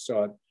don't know if you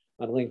saw it,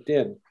 on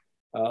LinkedIn,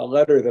 a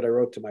letter that I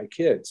wrote to my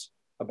kids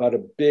about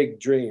a big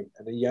dream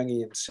in a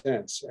Jungian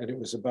sense. And it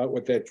was about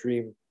what that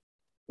dream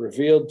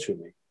revealed to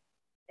me.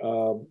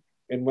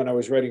 And when I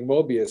was writing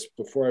Mobius,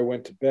 before I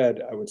went to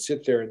bed, I would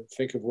sit there and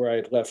think of where I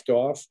had left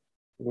off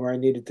and where I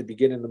needed to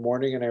begin in the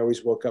morning. And I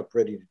always woke up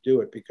ready to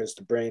do it because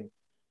the brain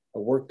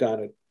worked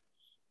on it.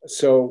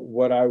 So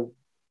what I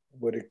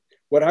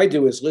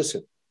do is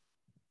listen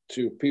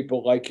to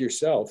people like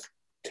yourself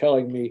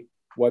telling me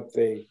what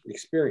they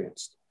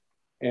experienced.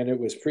 And it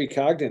was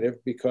precognitive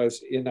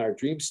because in our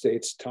dream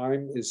states,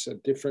 time is a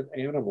different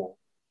animal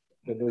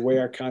than the way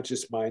our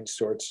conscious mind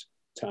sorts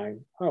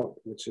time out,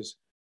 which is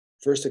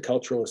first a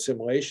cultural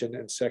assimilation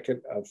and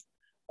second of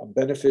a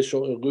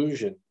beneficial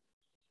illusion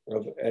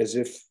of as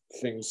if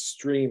things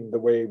stream the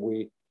way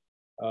we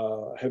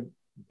have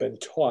been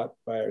taught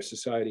by our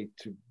society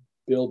to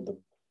build them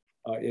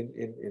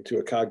into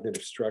a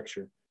cognitive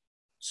structure.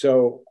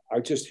 So I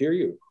just hear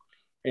you.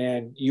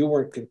 And you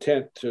weren't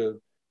content to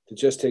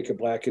just take a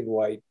black and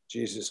white,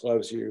 Jesus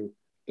loves you,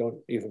 don't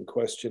even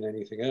question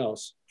anything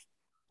else.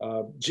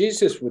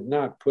 Jesus would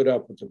not put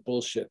up with the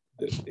bullshit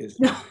that is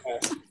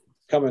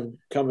coming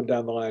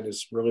down the line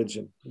as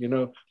religion.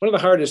 One of the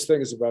hardest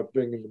things about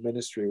being in the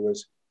ministry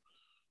was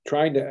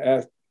trying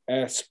to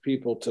ask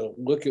people to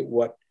look at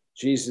what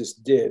Jesus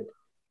did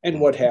and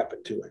what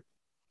happened to him.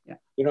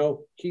 Yeah.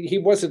 He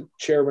wasn't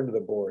chairman of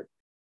the board.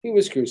 He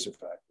was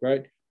crucified,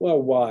 right?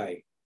 Well,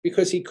 why?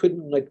 Because he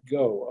couldn't let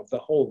go of the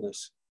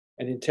wholeness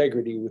and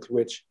integrity with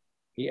which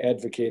he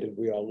advocated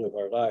we all live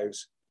our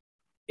lives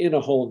in a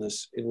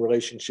wholeness in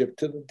relationship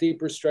to the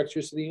deeper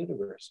structures of the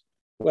universe.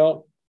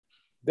 Well,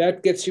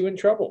 that gets you in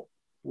trouble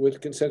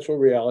with consensual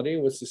reality,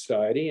 with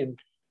society. And,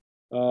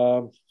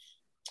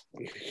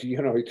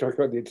 you talk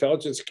about the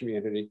intelligence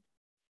community.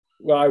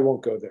 Well, I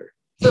won't go there.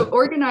 So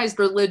organized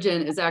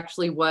religion is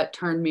actually what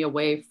turned me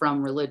away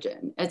from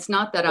religion. It's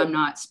not that I'm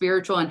not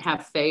spiritual and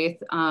have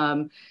faith.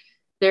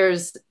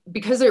 there's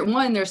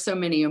so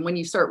many, and when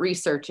you start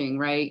researching,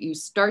 right, you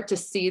start to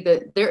see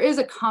that there is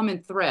a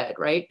common thread,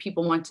 right?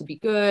 People want to be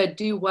good,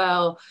 do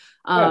well.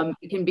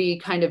 It can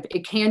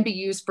be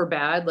used for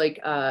bad, like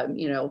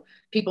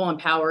people in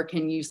power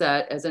can use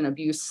that as an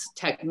abuse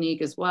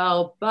technique as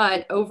well.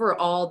 But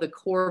overall, the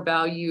core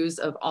values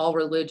of all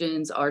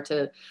religions are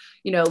to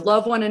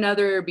love one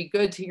another, be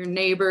good to your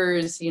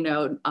neighbors,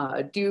 do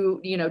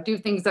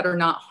things that are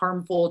not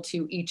harmful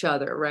to each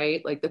other,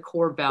 right? Like the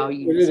core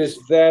values. It is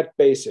that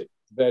basic.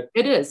 That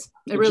it is.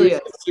 It really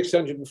is.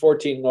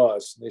 614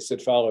 laws. They said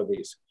follow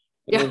these.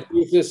 And then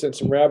Jesus and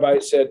some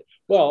rabbis said,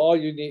 well, all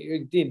you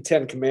need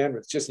 10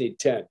 commandments, just need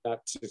 10,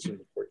 not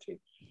 614.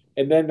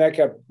 And then that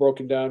got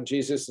broken down.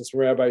 Jesus and some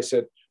rabbis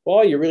said, well,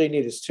 all you really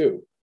need is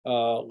 2.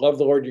 Love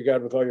the Lord your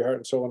God with all your heart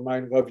and soul and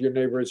mind. Love your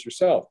neighbor as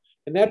yourself.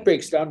 And that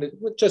breaks down to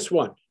just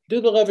 1. Do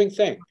the loving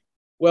thing.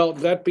 Well,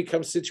 that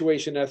becomes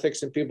situation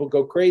ethics, and people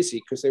go crazy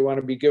because they want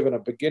to be given a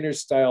beginner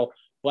style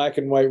black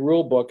and white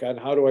rule book on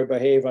how do I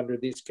behave under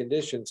these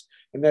conditions.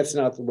 And that's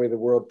not the way the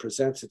world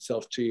presents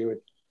itself to you.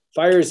 It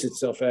fires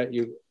itself at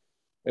you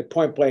at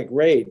point blank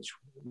range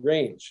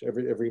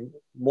every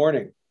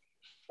morning.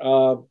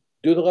 Do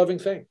the loving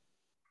thing.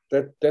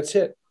 That's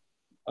it.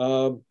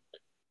 I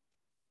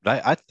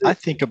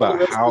think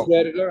about how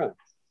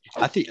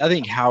I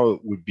think how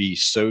it would be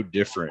so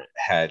different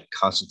had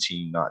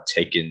Constantine not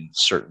taken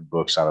certain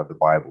books out of the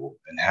Bible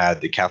and had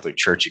the Catholic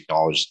Church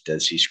acknowledge the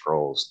Dead Sea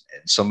Scrolls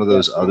and some of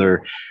those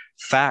other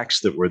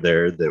facts that were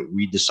there that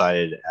we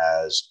decided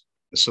as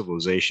a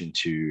civilization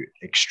to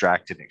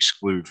extract and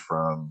exclude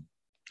from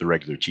the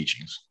regular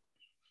teachings.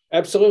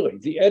 Absolutely.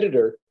 The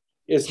editor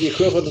is the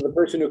equivalent of the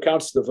person who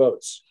counts the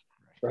votes,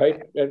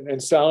 right?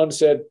 And Stalin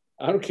said,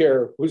 I don't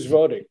care who's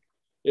voting.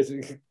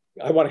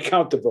 I want to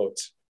count the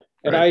votes.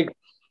 And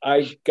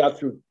I got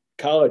through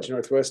college,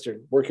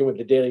 Northwestern, working with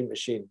the Daily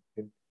Machine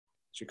in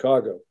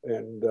Chicago.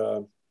 And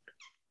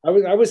I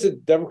was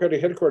at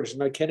Democratic headquarters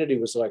when Kennedy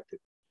was elected.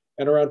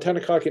 And around 10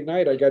 o'clock at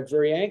night, I got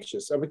very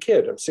anxious. I'm a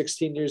kid. I'm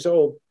 16 years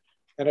old.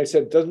 And I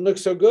said, doesn't look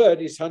so good.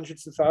 He's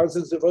hundreds of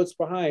thousands of votes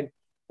behind.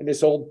 And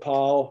this old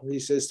Paul, he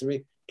says to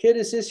me, kid,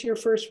 is this your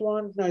first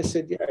one? And I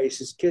said, yeah. He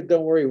says, kid,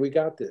 don't worry. We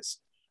got this.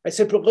 I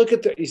said, but look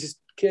at that. He says,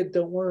 kid,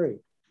 don't worry.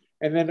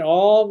 And then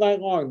all night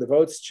long, the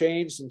votes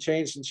changed and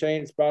changed and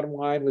changed. Bottom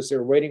line was they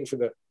were waiting for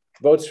the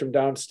votes from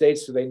downstate,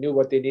 so they knew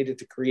what they needed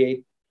to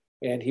create.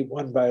 And he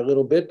won by a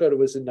little bit, but it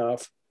was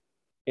enough.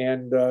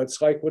 And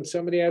it's like when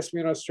somebody asked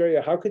me in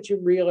Australia, how could you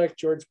reelect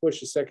George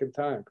Bush a second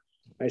time?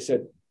 I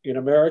said, in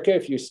America,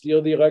 if you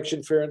steal the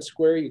election fair and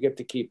square, you get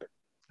to keep it.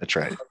 That's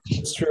right.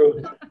 It's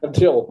true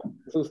until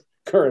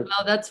current.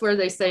 Well, that's where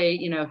they say,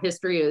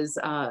 history is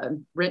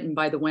written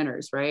by the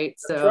winners, right?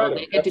 So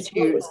they get to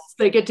choose.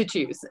 They get to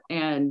choose.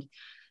 And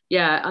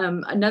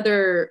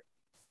another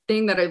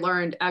thing that I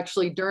learned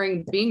actually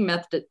during being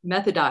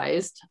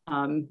methodized,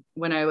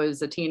 when I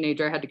was a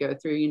teenager, I had to go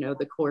through,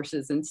 the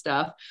courses and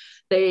stuff.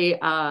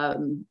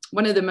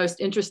 One of the most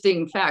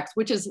interesting facts,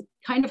 which is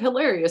kind of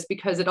hilarious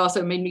because it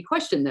also made me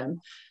question them,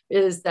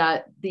 is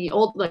that the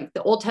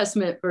Old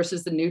Testament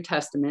versus the New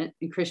Testament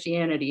in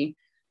Christianity,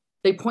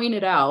 they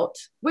pointed out,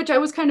 which I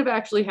was kind of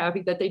actually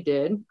happy that they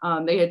did.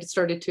 They had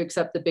started to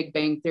accept the Big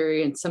Bang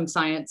Theory and some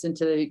science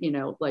into,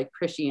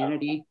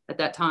 Christianity at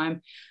that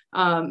time.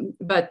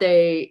 But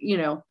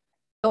the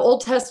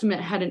Old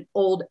Testament had an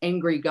old,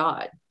 angry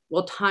God.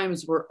 Well,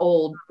 times were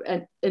old,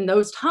 and in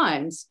those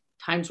times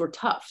were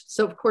tough.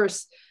 So of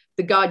course,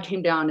 the God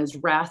came down as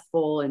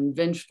wrathful and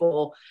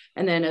vengeful.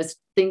 And then as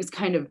things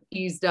kind of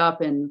eased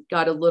up and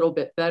got a little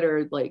bit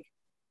better, like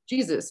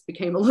Jesus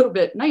became a little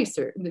bit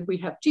nicer. We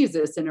have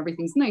Jesus and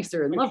everything's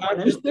nicer and lovely.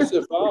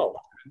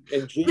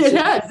 It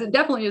has. It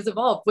definitely has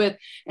evolved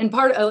and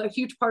a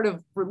huge part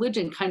of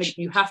religion, kind of,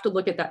 you have to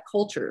look at that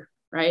culture,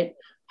 right?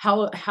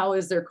 How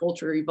has their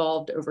culture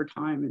evolved over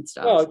time and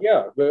stuff? Well,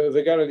 yeah,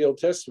 the God of the Old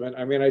Testament.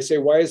 I mean, I say,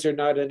 why is there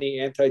not any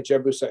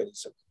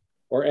anti-Jebusitism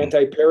or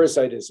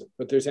anti-parasitism,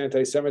 but there's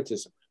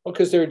anti-Semitism? Well,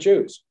 because they're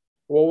Jews.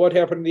 Well, what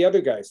happened to the other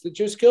guys? The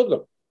Jews killed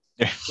them.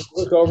 They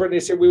look over and they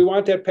say, we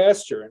want that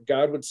pasture. And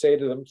God would say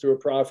to them through a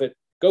prophet,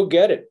 go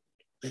get it.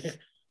 They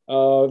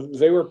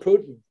were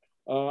Putin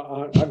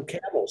on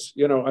camels.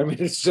 I mean,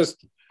 it's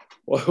just,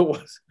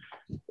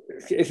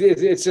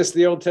 it's just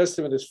the Old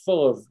Testament is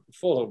full of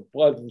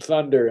blood and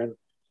thunder. And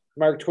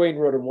Mark Twain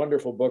wrote a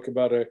wonderful book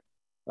about a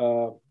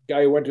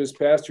guy who went to his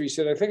pastor. He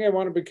said, I think I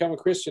want to become a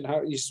Christian.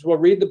 He says, well,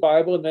 read the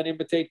Bible and then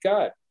imitate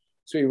God.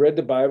 So he read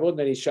the Bible and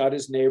then he shot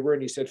his neighbor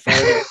and he said,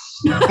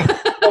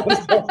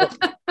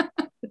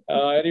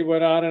 and he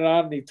went on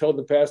and he told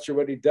the pastor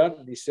what he'd done.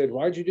 And he said,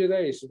 why'd you do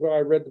that? He said, well, I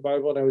read the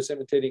Bible and I was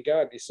imitating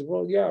God. And he said,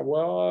 well, yeah,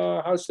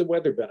 how's the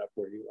weather been up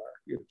where you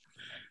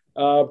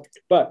are?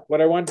 But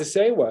what I wanted to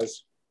say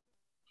was,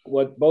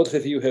 what both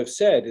of you have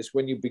said is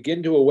when you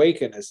begin to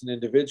awaken as an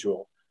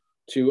individual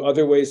to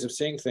other ways of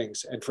seeing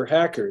things, and for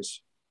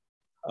hackers,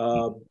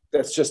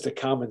 that's just a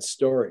common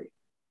story.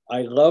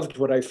 I loved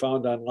what I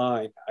found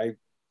online. I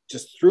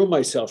just threw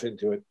myself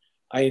into it.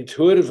 I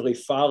intuitively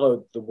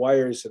followed the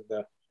wires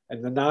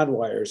and the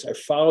non-wires. I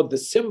followed the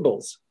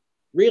symbols,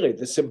 really,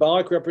 the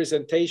symbolic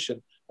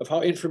representation of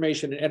how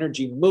information and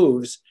energy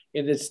moves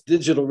in its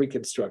digital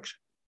reconstruction.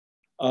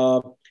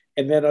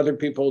 And then other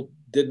people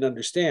didn't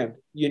understand.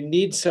 You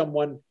need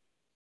someone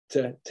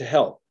to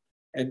help.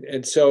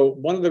 And so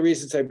one of the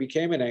reasons I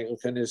became an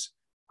Anglican is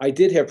I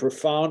did have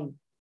profound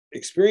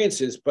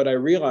experiences, but I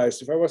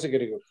realized if I wasn't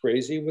going to go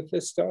crazy with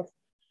this stuff,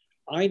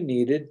 I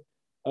needed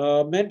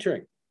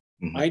mentoring.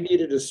 Mm-hmm. I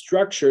needed a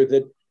structure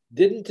that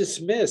didn't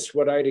dismiss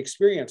what I'd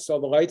experienced, all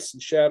the lights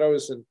and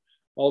shadows and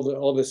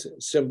all this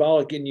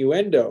symbolic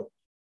innuendo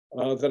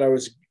that I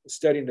was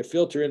studying to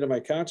filter into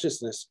my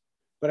consciousness,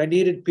 but I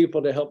needed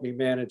people to help me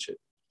manage it.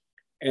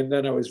 And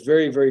then I was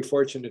very, very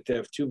fortunate to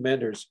have two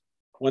mentors,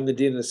 one the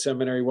dean of the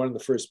seminary, one the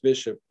first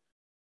bishop,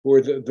 who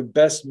were the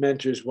best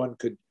mentors one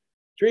could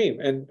dream.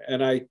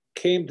 And I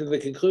came to the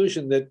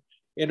conclusion that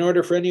in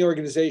order for any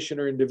organization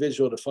or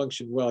individual to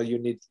function well, you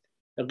need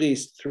at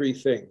least three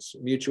things.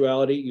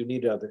 Mutuality, you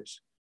need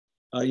others.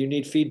 You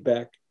need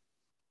feedback.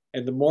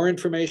 And the more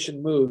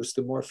information moves,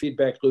 the more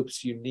feedback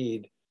loops you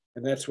need.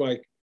 And that's why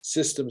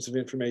systems of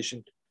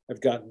information have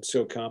gotten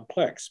so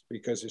complex,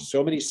 because there's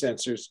so many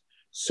sensors,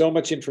 so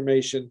much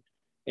information,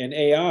 and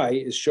AI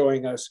is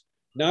showing us,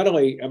 not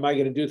only am I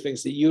going to do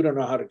things that you don't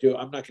know how to do,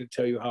 I'm not going to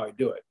tell you how I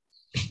do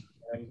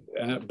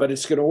it, but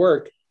it's going to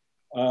work.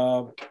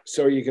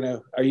 So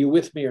are you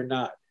with me or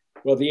not?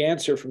 Well, the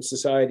answer from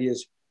society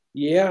is,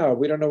 yeah,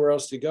 we don't know where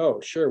else to go.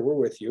 Sure, we're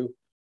with you.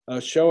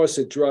 Show us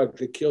a drug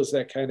that kills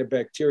that kind of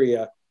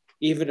bacteria,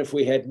 even if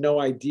we had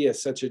no idea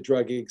such a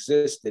drug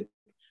existed,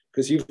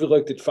 because you've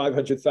looked at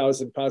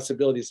 500,000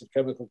 possibilities of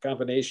chemical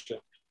combination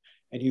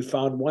and you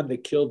found one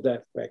that killed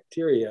that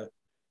bacteria.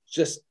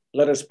 Just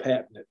let us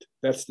patent it.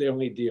 That's the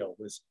only deal.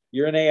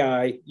 You're an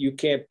AI, you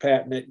can't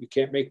patent it, you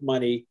can't make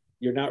money,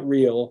 you're not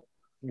real.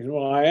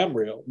 Well, I am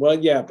real. Well,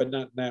 yeah, but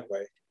not in that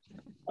way.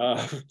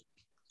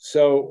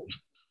 So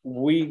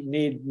we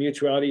need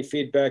mutuality,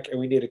 feedback, and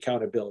we need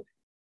accountability.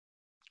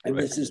 And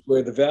This is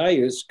where the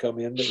values come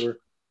in that we're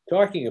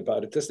talking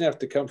about. It doesn't have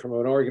to come from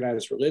an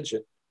organized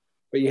religion,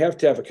 but you have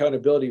to have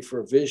accountability for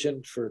a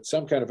vision, for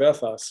some kind of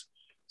ethos,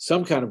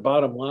 some kind of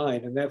bottom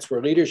line. And that's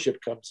where leadership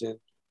comes in.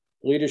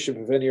 Leadership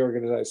of any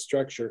organized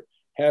structure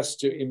has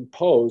to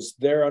impose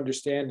their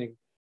understanding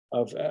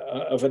of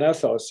an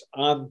ethos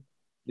on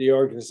the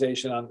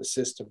organization, on the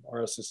system, or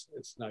else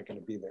it's not going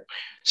to be there.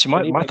 So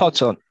my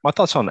thoughts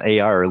on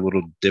AI are a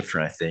little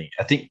different.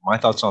 I think my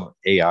thoughts on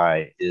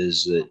AI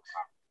is that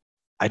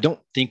I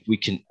don't think we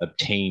can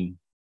obtain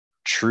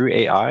true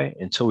AI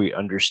until we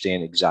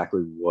understand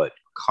exactly what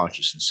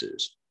consciousness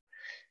is.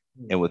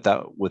 And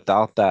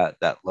without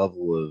that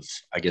level of,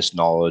 I guess,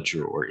 knowledge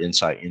or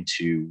insight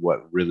into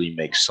what really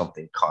makes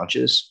something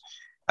conscious,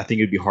 I think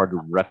it'd be hard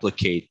to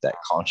replicate that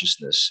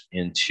consciousness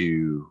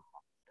into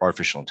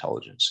artificial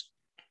intelligence.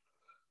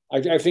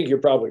 I think you're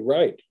probably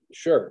right,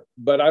 sure.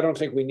 But I don't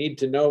think we need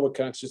to know what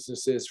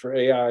consciousness is for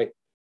AI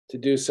to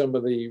do some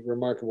of the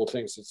remarkable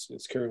things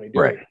it's currently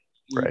doing.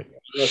 Right. I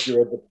don't know if you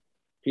read the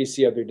piece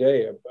the other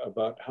day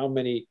about how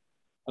many,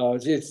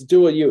 it's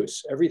dual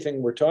use.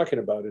 Everything we're talking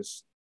about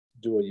is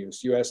dual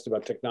use. You asked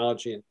about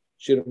technology and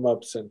shoot 'em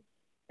ups,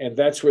 and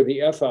that's where the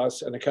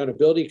ethos and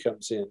accountability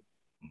comes in.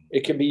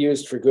 It can be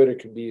used for good, it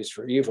can be used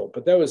for evil.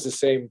 But that was the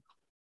same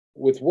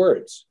with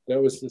words.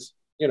 That was this,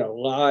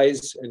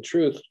 lies and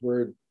truth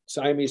were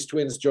Siamese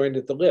twins joined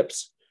at the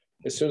lips.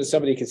 As soon as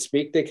somebody could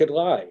speak, they could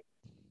lie.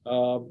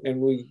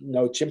 And we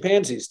know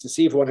chimpanzees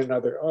deceive one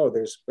another. Oh,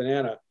 there's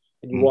banana.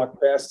 And you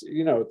walk past,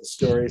 the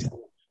story.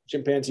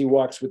 Chimpanzee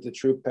walks with the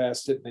troop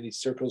past it, and then he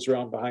circles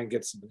around behind,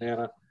 gets the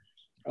banana.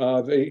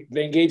 They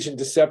engage in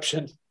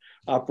deception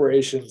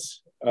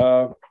operations.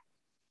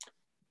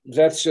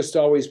 That's just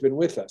always been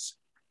with us.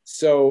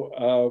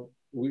 So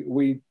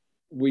we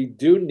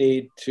do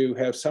need to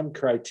have some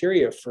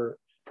criteria for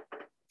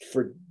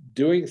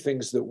doing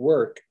things that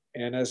work.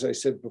 And as I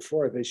said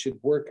before, they should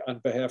work on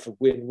behalf of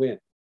win-win.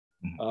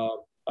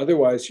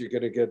 Otherwise, you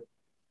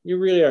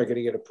really are going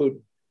to get a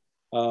Putin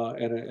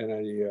and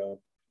a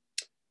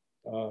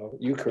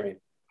Ukraine.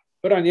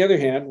 But on the other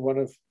hand, one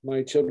of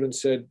my children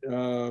said,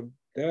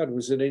 Dad,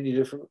 was it any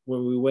different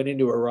when we went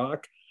into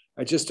Iraq?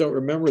 I just don't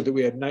remember that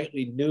we had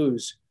nightly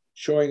news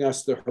showing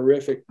us the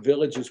horrific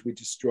villages we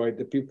destroyed,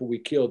 the people we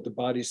killed, the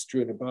bodies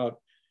strewn about.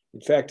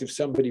 In fact, if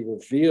somebody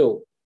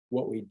revealed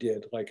what we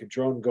did, like a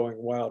drone going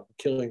wild,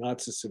 killing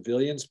lots of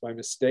civilians by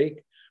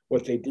mistake,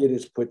 what they did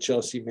is put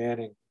Chelsea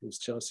Manning, who's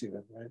Chelsea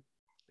then, right?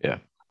 Yeah.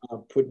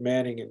 Put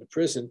Manning into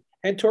prison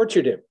and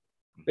tortured him.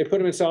 They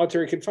put him in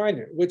solitary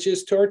confinement, which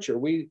is torture.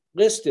 We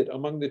listed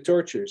among the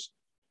tortures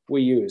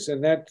we use.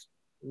 And that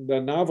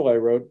the novel I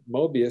wrote,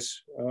 Mobius,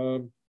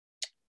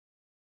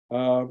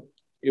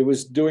 it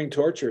was doing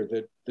torture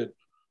that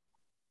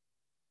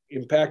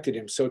impacted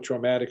him so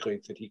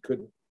traumatically that he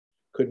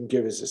couldn't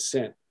give his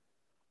assent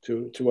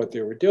to what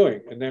they were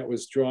doing. And that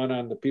was drawn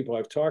on the people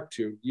I've talked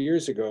to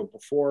years ago,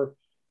 before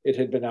it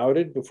had been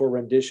outed, before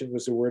rendition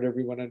was a word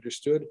everyone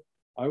understood.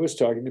 I was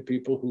talking to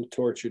people who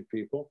tortured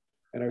people,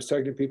 and I was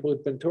talking to people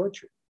who'd been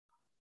tortured.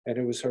 And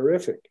it was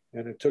horrific.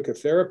 And it took a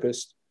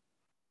therapist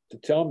to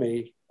tell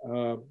me,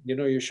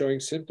 you're showing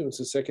symptoms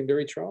of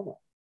secondary trauma.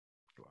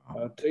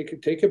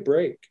 Take a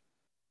break.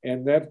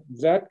 And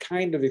that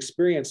kind of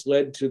experience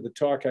led to the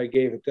talk I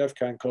gave at DEF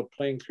CON called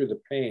Playing Through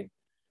the Pain.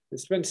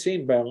 It's been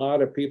seen by a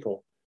lot of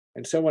people.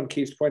 And someone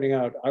keeps pointing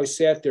out, I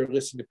sat there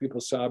listening to people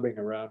sobbing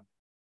around.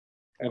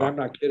 And I'm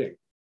not kidding.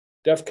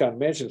 DEF CON,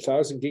 imagine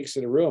 1,000 geeks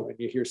in a room and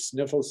you hear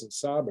sniffles and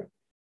sobbing.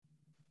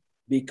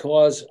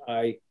 Because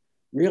I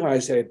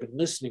realized I had been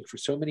listening for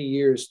so many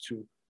years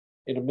to,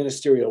 in a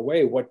ministerial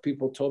way, what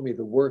people told me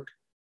the work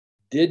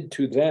did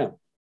to them,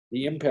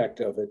 the impact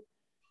of it.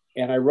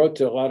 And I wrote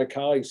to a lot of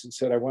colleagues and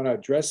said, I want to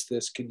address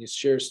this. Can you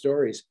share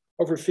stories?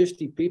 Over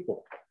 50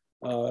 people,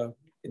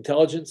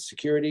 intelligence,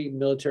 security,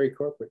 military,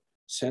 corporate,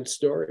 sent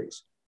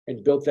stories,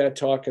 and built that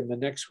talk and the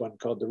next one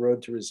called The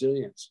Road to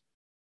Resilience,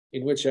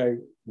 in which I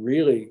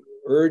really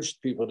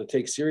urged people to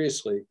take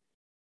seriously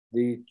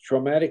the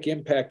traumatic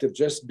impact of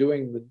just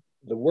doing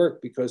the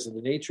work because of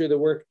the nature of the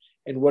work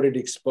and what it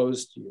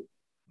exposed you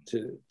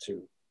to.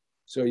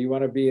 So you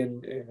want to be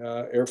in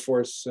Air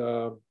Force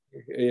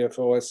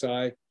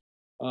AFOSI,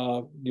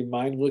 you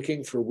mind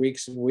looking for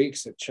weeks and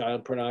weeks at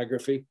child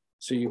pornography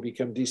so you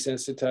become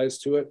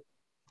desensitized to it.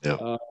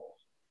 Yeah.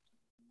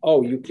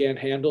 Oh, you can't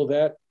handle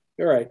that?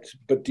 All right,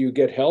 but do you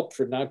get help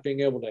for not being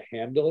able to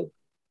handle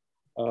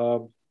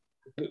it?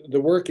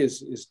 The work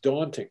is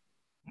daunting.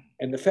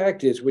 And the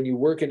fact is, when you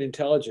work in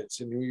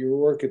intelligence and you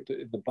work in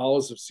the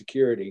bowels of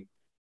security,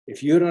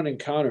 if you don't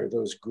encounter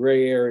those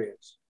gray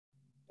areas,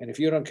 and if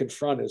you don't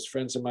confront, as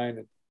friends of mine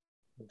in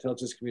the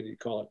intelligence community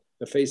call it,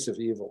 the face of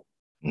evil,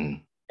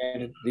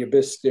 and the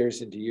abyss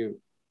stares into you,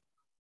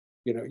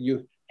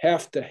 you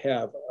have to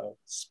have a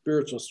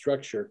spiritual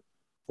structure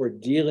for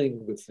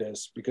dealing with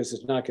this because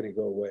it's not going to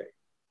go away.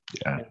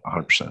 Yeah,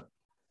 100%.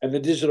 And the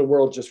digital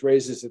world just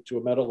raises it to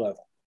a meta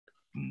level.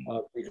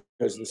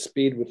 Because the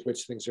speed with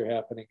which things are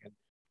happening,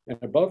 and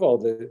above all,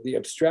 the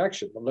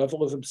abstraction, the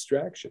level of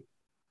abstraction.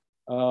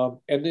 And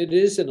it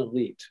is an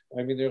elite.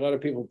 I mean, there are a lot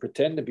of people who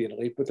pretend to be an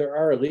elite, but there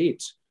are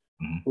elites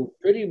who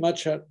pretty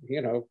much,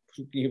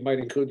 you might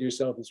include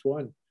yourself as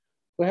one,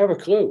 who have a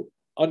clue,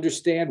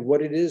 understand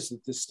what it is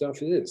that this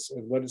stuff is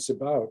and what it's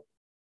about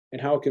and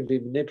how it can be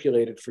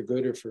manipulated for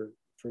good or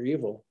for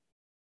evil.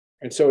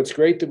 And so it's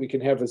great that we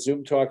can have a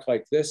Zoom talk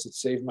like this. It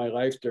saved my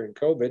life during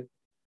COVID.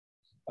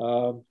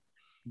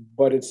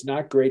 But it's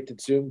not great that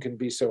Zoom can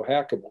be so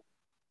hackable.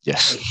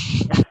 Yes.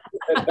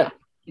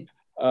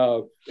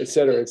 Et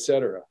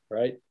cetera,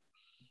 right?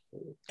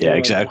 Yeah,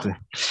 exactly.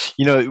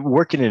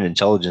 Working in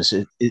intelligence,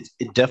 it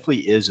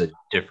definitely is a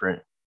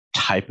different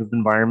type of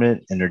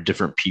environment, and they're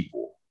different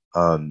people.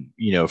 From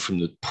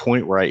the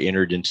point where I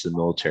entered into the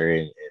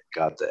military and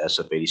got the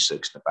SF-86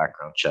 and the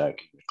background check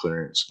and the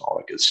clearance and all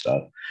that good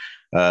stuff,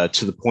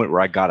 to the point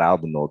where I got out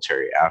of the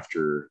military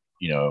after,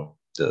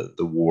 the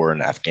war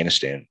in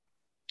Afghanistan.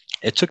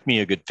 It took me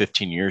a good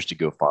 15 years to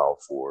go file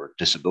for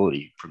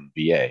disability from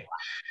the VA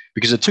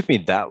because it took me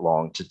that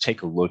long to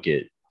take a look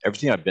at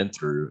everything I've been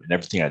through and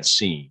everything I'd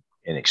seen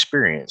and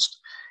experienced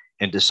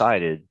and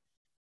decided,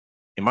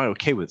 am I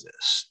okay with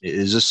this?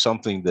 Is this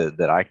something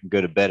that I can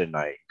go to bed at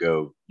night and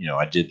go,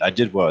 I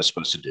did what I was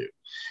supposed to do.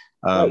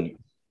 Right.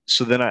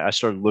 So then I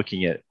started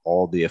looking at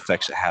all the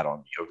effects it had on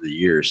me over the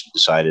years and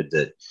decided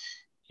that,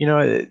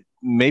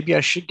 maybe I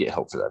should get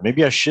help for that.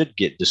 Maybe I should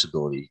get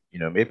disability.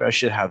 Maybe I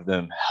should have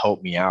them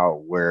help me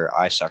out where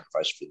I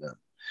sacrificed for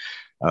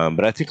them.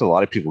 But I think a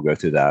lot of people go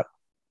through that.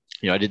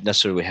 I didn't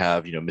necessarily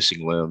have,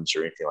 missing limbs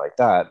or anything like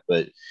that.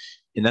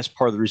 And that's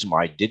part of the reason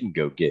why I didn't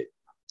go get,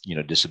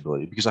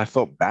 disability, because I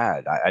felt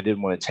bad. I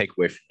didn't want to take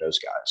away from those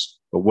guys.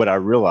 But what I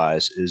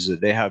realized is that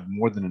they have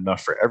more than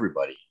enough for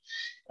everybody.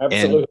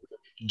 Absolutely. And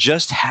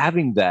just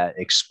having that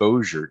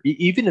exposure,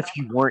 even if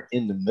you weren't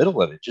in the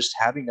middle of it, just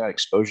having that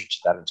exposure to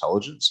that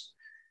intelligence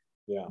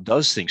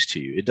does things to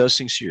you. It does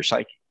things to your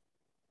psyche.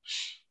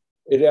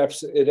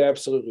 It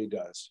absolutely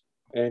does.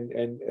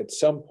 And at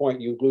some point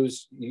you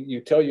lose,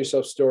 you tell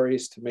yourself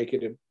stories to make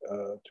it,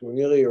 to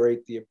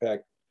ameliorate the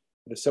impact.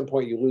 And at some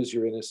point you lose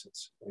your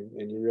innocence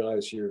and you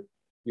realize you're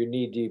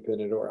knee deep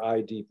in it or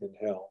eye deep in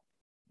hell.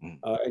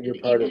 And you're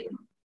part of it.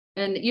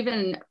 And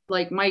even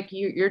like Mike,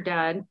 your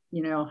dad,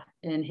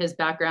 in his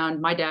background,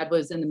 my dad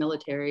was in the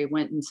military,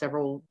 went in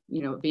several,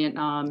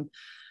 Vietnam,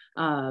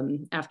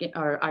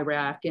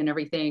 Iraq and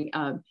everything.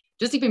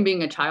 Just even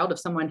being a child of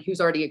someone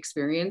who's already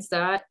experienced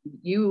that,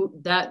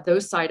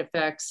 those side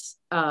effects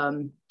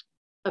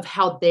of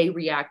how they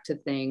react to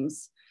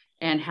things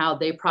and how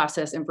they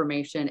process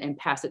information and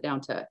pass it down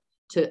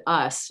to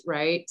us,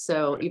 right?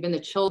 So even the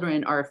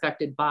children are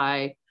affected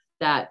by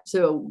that.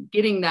 So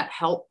getting that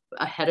help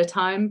ahead of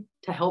time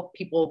to help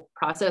people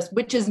process,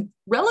 which is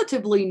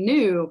relatively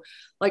new.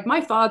 Like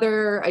my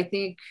father, I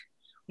think,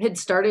 had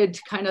started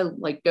to kind of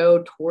like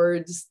go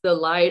towards the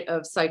light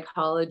of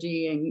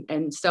psychology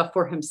and stuff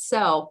for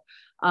himself,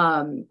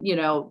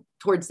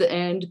 towards the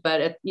end.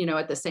 But at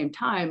the same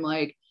time,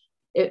 like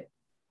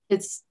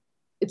it's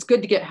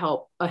good to get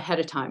help ahead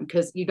of time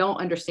because you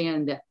don't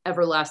understand the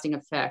everlasting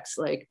effects.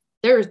 Like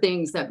there are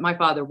things that my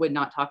father would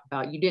not talk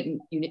about.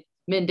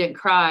 Men didn't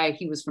cry.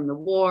 He was from the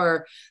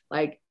war.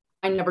 Like,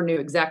 I never knew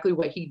exactly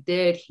what he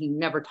did. He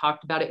never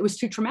talked about it. It was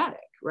too traumatic.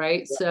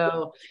 Right. Yeah.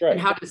 So, right. And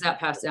how does that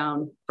pass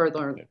down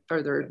further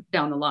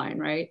down the line?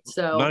 Right.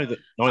 So not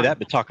only that,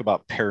 but talk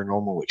about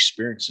paranormal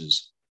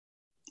experiences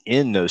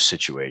in those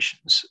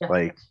situations. Yeah.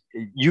 Like,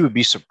 you would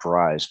be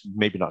surprised,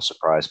 maybe not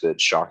surprised, but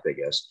shocked, I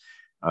guess.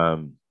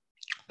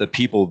 The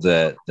people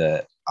that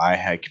I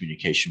had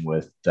communication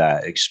with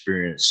that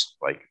experienced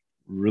like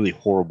really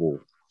horrible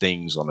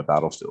things on the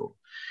battlefield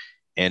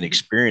and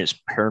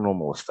experienced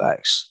paranormal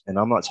effects. And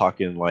I'm not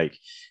talking like,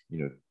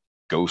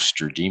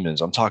 ghosts or demons.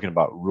 I'm talking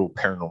about real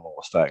paranormal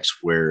effects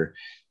where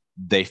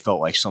they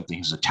felt like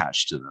something's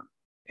attached to them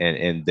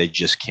and they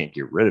just can't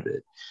get rid of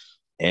it.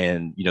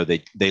 And,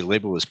 they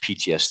label it as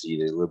PTSD,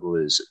 they label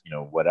it as,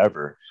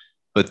 whatever,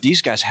 but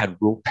these guys had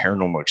real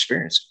paranormal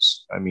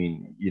experiences. I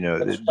mean,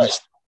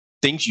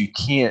 things you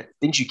can't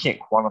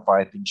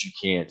quantify, things you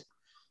can't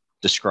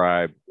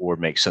describe or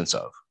make sense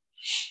of.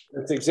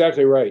 That's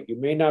exactly right.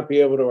 You may not be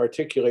able to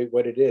articulate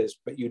what it is,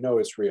 but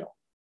it's real.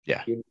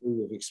 Yeah.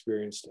 You've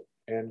experienced it.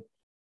 And,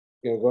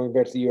 going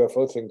back to the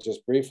UFO thing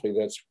just briefly,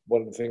 that's one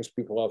of the things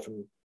people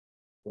often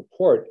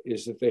report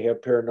is that they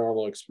have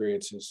paranormal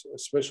experiences,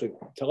 especially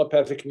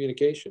telepathic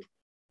communication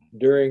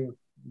during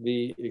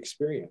the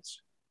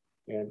experience.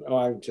 And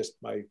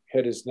my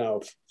head is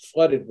now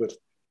flooded with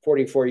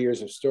 44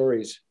 years of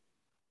stories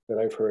that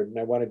I've heard, and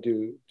I want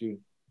to do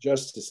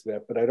justice to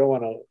that, but I don't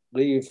want to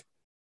leave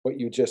what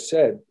you just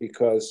said,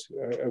 because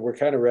we're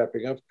kind of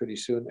wrapping up pretty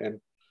soon.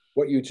 And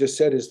what you just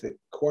said is the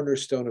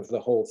cornerstone of the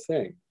whole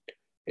thing.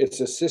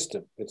 It's a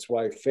system. It's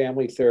why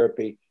family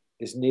therapy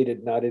is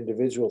needed, not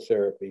individual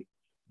therapy.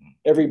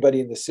 Everybody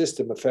in the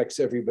system affects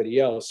everybody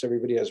else.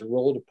 Everybody has a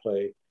role to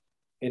play.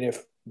 And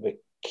if the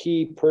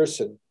key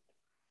person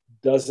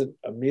doesn't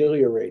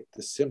ameliorate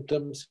the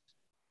symptoms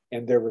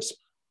and their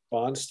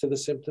response to the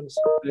symptoms,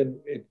 then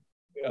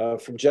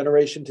from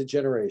generation to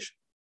generation,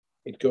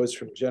 it goes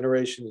from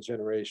generation to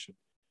generation.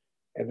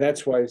 And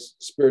that's why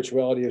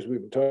spirituality, as we've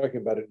been talking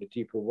about it in a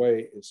deeper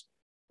way, is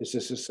a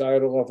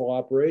societal level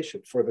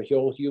operation for the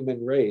whole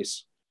human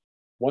race.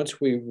 Once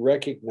we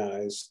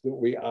recognize that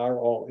we are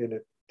all in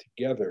it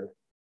together,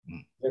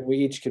 then we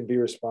each can be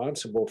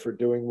responsible for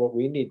doing what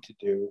we need to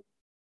do.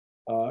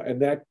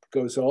 And that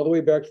goes all the way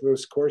back to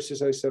those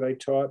courses I said I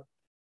taught.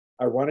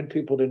 I wanted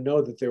people to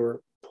know that they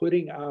were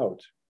putting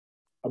out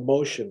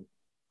emotion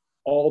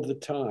all the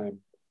time,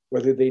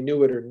 whether they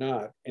knew it or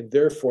not. And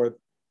therefore,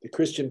 the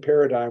Christian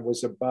paradigm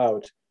was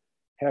about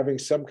having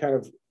some kind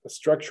of a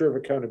structure of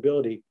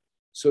accountability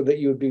so that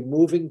you would be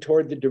moving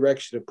toward the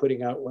direction of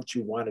putting out what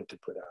you wanted to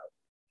put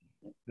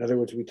out. In other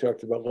words, we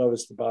talked about love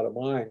is the bottom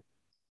line.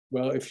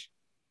 Well, if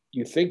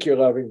you think you're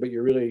loving, but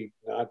you're really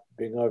not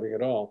being loving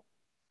at all,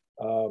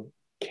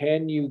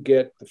 can you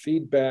get the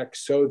feedback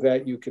so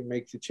that you can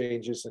make the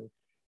changes?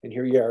 And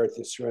here you are at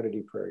the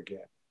Serenity Prayer again.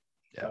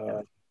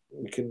 Yeah.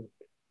 We can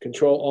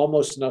control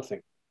almost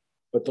nothing,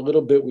 but the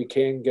little bit we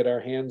can get our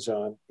hands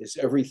on is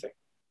everything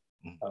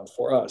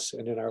for us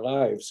and in our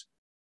lives.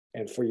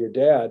 And for your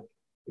dad,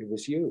 it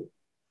was you.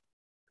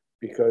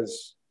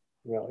 Because,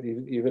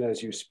 even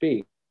as you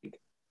speak,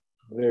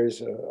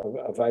 there's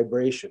a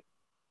vibration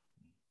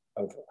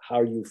of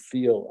how you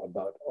feel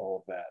about all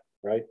of that,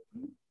 right?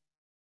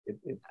 It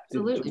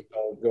didn't just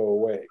all go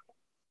away.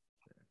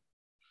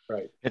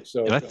 Right.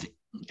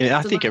 And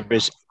I think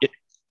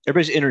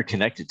everybody's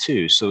interconnected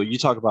too. So you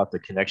talk about the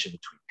connection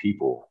between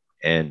people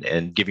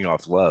and giving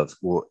off love.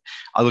 Well,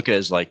 I look at it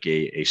as like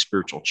a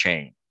spiritual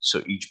chain.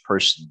 So each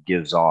person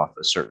gives off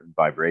a certain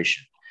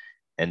vibration,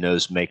 and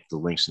those make the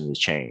links in the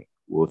chain.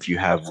 Well, if you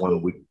have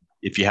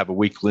a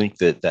weak link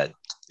that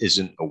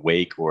isn't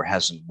awake or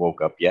hasn't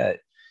woke up yet,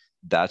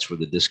 that's where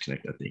the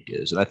disconnect, I think,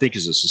 is. And I think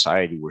as a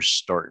society, we're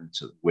starting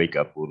to wake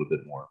up a little bit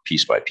more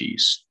piece by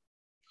piece.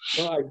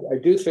 Well, I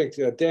do think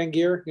Dan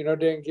Gear,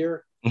 Dan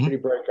Gear, pretty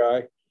bright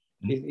guy.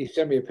 He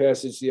sent me a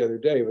passage the other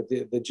day, but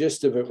the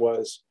gist of it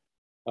was,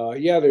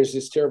 there's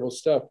this terrible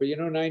stuff, but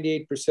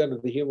 98%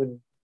 of the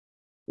human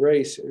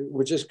race,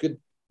 we're just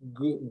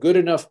good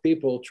enough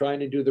people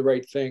trying to do the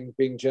right thing,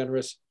 being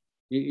generous.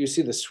 You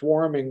see the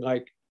swarming,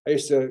 like I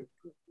used to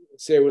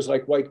say it was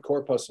like white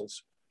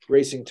corpuscles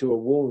racing to a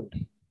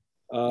wound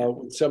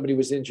when somebody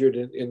was injured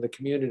in the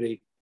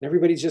community.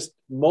 Everybody just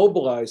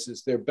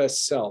mobilizes their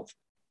best self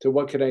to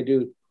what can I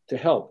do to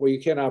help? Well, you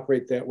can't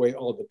operate that way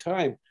all the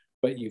time,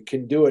 but you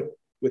can do it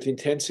with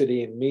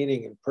intensity and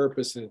meaning and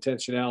purpose and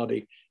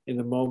intentionality in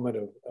the moment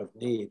of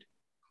need.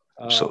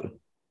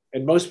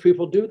 And most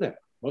people do that.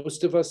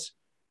 Most of us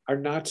are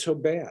not so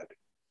bad.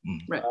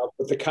 Right.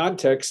 But the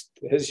context,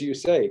 as you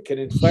say, can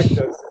inflect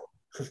us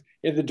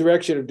in the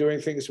direction of doing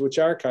things which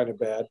are kind of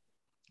bad.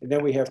 And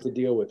then we have to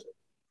deal with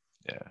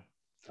it.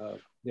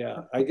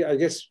 Yeah. I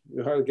guess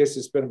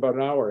it's been about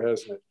an hour,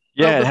 hasn't it?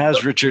 Yeah, it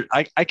has, Richard.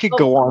 I could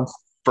go on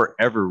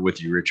forever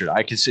with you, Richard.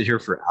 I could sit here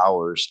for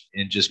hours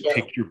and just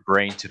pick your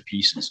brain to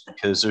pieces,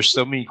 because there's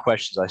so many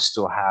questions I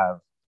still have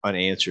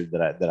unanswered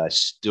that I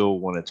still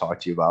want to talk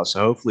to you about. So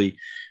hopefully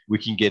we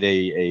can get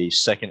a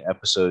second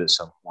episode at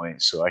some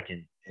point, so I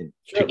can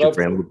Sure, pick your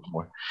brain a little bit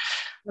more.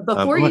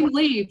 Before you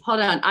leave, hold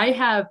on.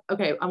 I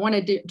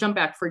want to jump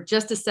back for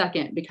just a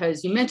second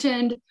because you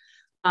mentioned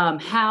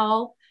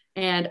Hal,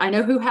 and I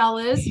know who Hal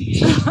is.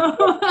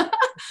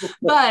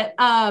 But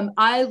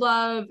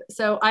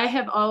I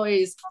have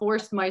always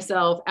forced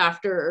myself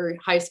after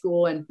high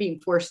school and being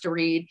forced to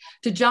read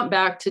to jump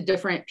back to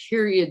different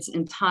periods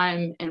in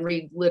time and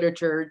read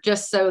literature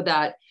just so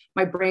that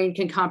my brain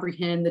can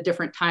comprehend the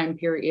different time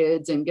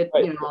periods and get,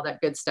 all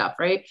that good stuff.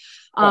 Right.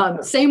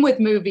 Same with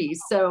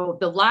movies. So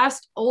the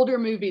last older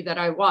movie that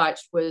I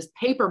watched was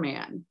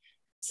Paperman.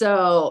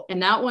 So,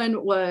 and that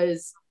one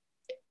was,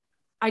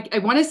 I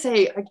want to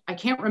say, I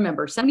can't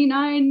remember,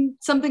 79,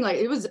 something like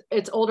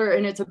it's older,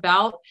 and it's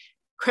about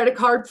credit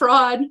card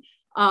fraud.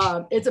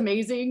 It's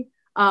amazing.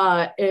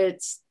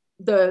 It's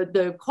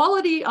the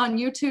quality on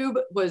YouTube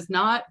was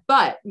not,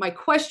 but my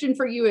question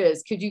for you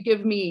is, could you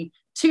give me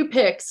 2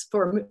 picks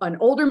for an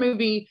older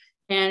movie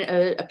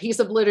and a piece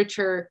of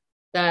literature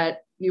that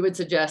you would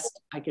suggest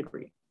I could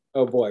read?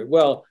 Oh boy.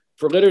 Well,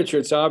 for literature,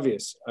 it's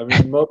obvious. I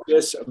mean,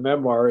 Mobius, a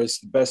memoir, is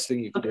the best thing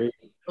you can read.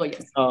 Oh,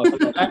 yes.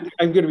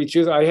 I'm going to be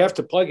choosing. I have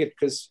to plug it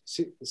because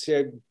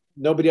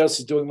nobody else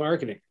is doing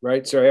marketing,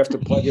 right? So I have to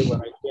plug it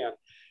when I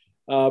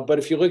can. But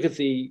if you look at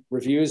the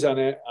reviews on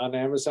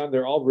Amazon,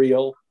 they're all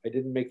real. I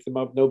didn't make them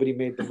up. Nobody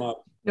made them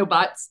up. No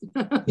bots.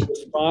 The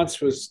response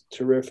was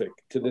terrific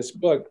to this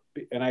book.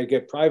 And I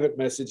get private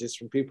messages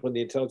from people in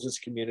the intelligence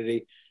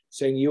community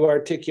saying, you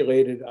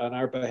articulated on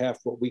our behalf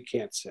what we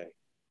can't say.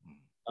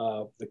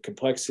 The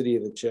complexity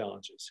of the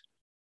challenges.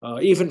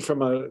 Even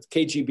from a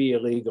KGB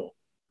illegal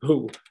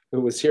who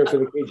was here for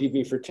the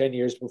KGB for 10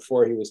 years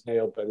before he was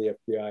nailed by the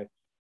FBI.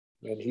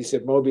 And he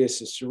said,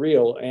 Mobius is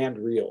surreal and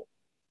real.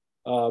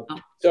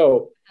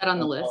 So that on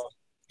the list.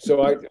 So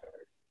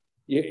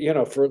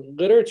for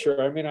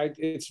literature, I mean,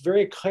 it's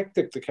very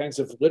eclectic, the kinds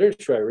of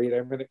literature I read.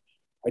 I mean,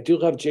 I do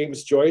love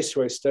James Joyce,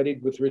 who I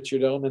studied with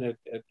Richard Ellman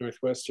at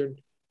Northwestern.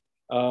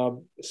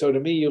 So to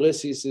me,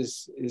 Ulysses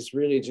is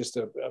really just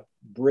a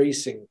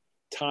bracing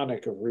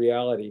tonic of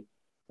reality,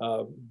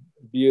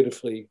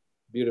 beautifully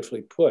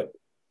put.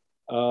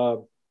 I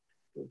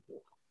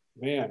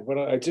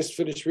just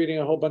finished reading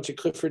a whole bunch of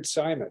Clifford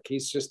Simak.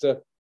 He's just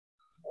a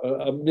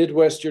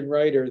Midwestern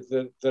writer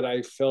that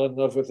I fell in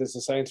love with as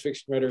a science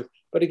fiction writer.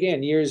 But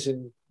again, years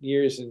and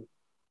years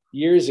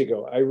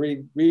ago, I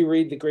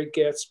reread The Great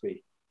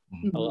Gatsby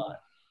a lot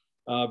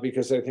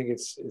because I think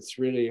it's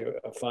really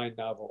a fine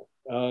novel.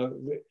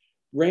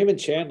 Raymond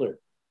Chandler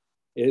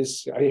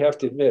is, I have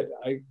to admit,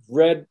 I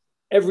read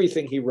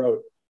everything he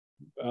wrote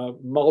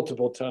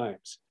multiple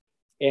times.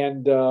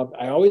 And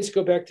I always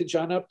go back to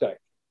John Updike.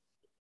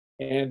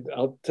 And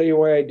I'll tell you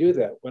why I do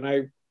that. When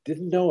I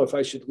didn't know if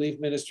I should leave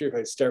ministry, if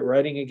I'd start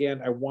writing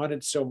again, I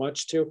wanted so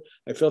much to.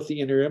 I felt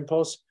the inner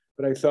impulse,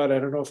 but I thought, I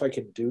don't know if I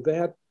can do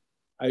that.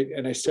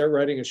 I started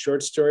writing a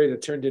short story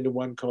that turned into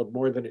one called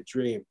More Than a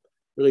Dream,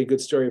 really good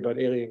story about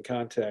alien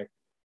contact.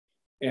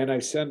 And I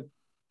sent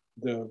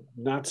the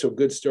not so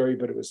good story,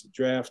 but it was a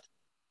draft.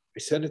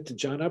 I sent it to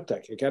John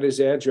Updike. I got his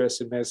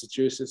address in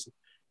Massachusetts.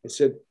 I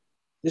said,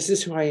 this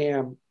is who I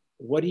am.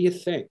 What do you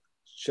think?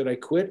 Should I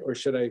quit or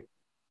should I?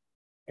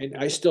 And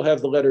I still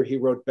have the letter he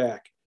wrote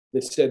back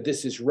that said,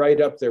 this is right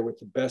up there with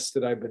the best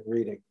that I've been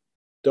reading.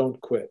 Don't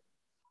quit.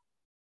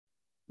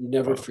 You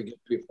never forget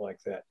people like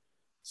that.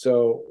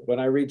 So when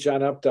I read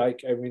John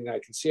Updike, I mean, I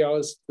can see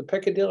all the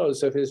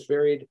peccadillos of his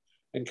varied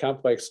and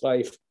complex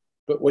life.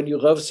 But when you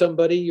love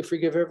somebody, you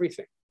forgive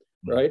everything,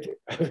 right?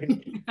 I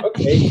mean,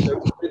 okay,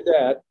 so you did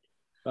that.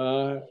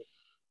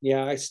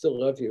 Yeah, I still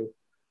love you.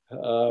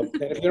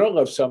 And if you don't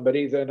love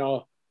somebody, then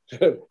I'll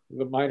the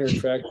minor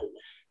infraction.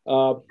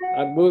 On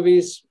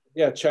movies,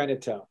 yeah,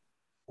 Chinatown,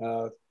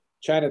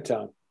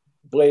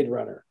 Blade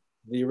Runner,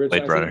 the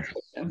original. Blade Runner.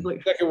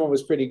 The second one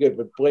was pretty good,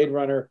 but Blade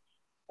Runner,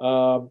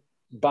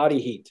 Body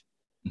Heat,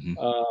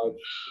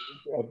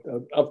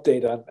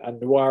 update on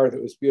noir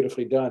that was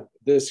beautifully done.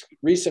 This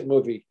recent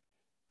movie,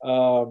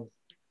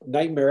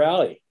 Nightmare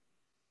Alley,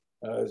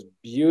 is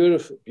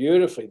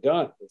beautifully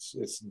done.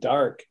 It's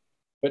dark,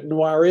 but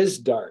noir is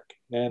dark,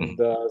 and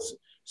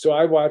so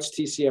I watch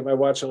TCM. I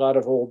watch a lot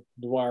of old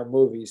noir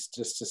movies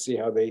just to see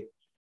how they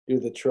do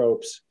the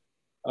tropes.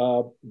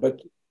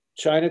 But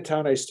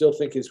Chinatown, I still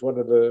think is one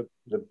of the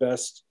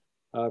best.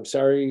 I'm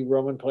sorry,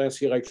 Roman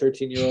Polanski, like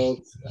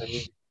 13-year-olds. I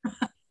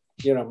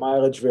mean,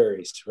 mileage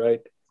varies, right?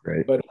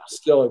 Right. But it's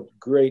still a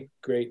great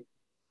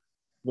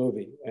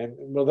movie. And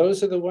well,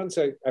 those are the ones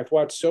I've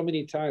watched so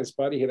many times.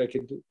 Body Hit, I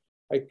could do.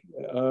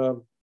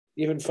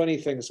 Even funny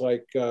things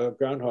like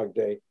Groundhog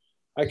Day.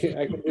 I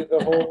can do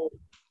the whole.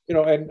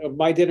 And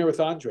My Dinner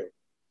with Andre,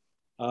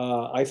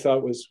 I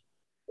thought was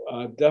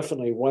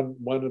definitely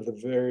one of the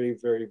very,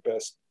 very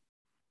best.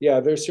 Yeah,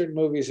 there's certain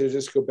movies I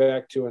just go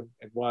back to and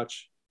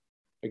watch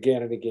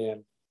again and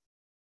again.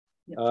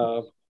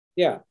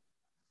 Yep.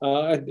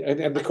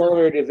 And the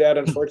corollary to that,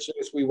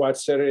 unfortunately, is we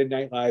watch Saturday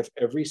Night Live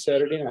every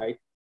Saturday night.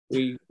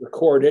 We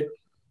record it.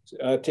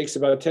 It takes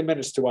about 10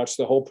 minutes to watch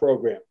the whole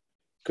program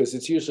because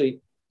it's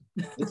usually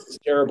This is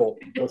terrible.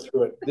 Go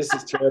through it. This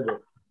is terrible.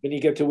 Then you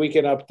get to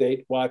Weekend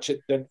Update, watch it.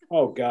 Then,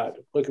 oh God,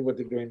 look at what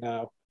they're doing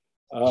now.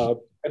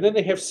 And then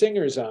they have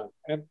singers on.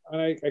 And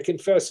I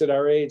confess, at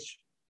our age,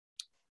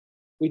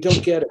 we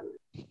don't get it.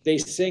 They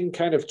sing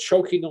kind of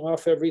choking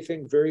off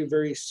everything, very,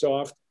 very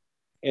soft.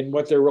 And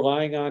what they're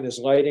relying on is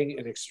lighting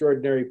and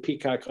extraordinary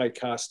peacock-like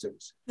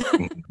costumes.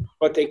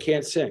 But they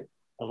can't sing.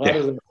 A lot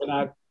of them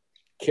cannot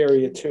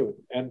carry a tune.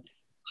 And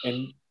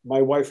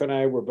my wife and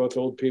I were both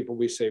old people.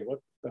 We say,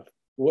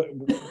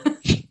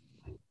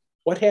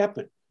 what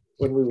happened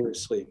when we were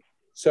asleep?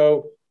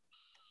 So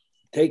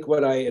take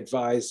what I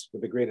advise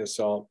with a grain of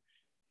salt.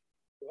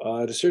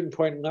 At a certain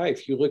point in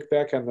life, you look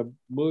back on the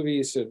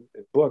movies and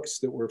books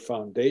that were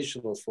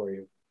foundational for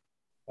you,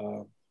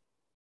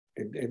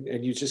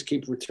 and you just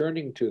keep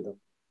returning to them.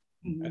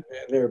 Mm-hmm. And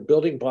they're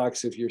building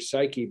blocks of your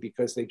psyche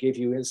because they gave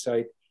you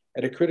insight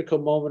at a critical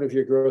moment of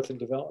your growth and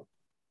development.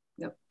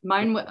 Yep.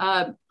 Mine,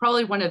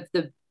 probably one of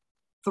the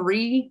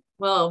three,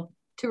 well,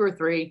 two or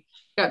three,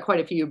 got quite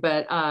a few,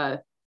 but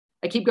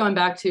I keep going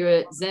back to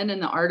it. Zen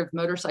and the Art of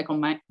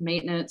Motorcycle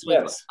Maintenance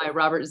by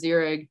Robert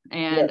Zierig,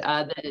 and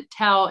the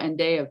Tao and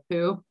Day of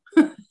Pooh,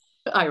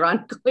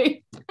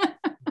 ironically.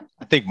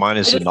 I think mine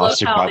is the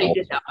Gnostic Bible.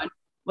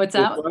 What's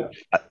that?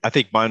 I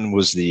think mine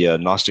was the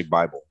Gnostic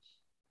Bible.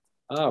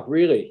 Oh,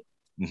 really?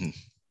 Mm-hmm.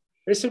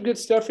 There's some good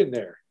stuff in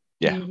there.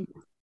 Yeah,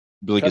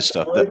 really good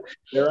stuff.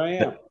 There I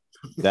am.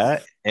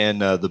 That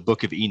and the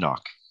Book of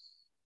Enoch.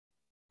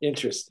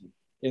 Interesting.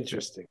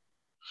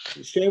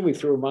 Shame we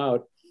threw them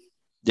out.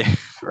 Yeah,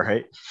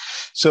 right.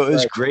 So it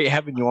was great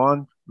having you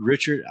on,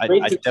 Richard.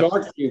 Great to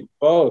talk to you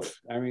both.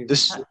 I mean,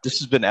 this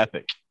has been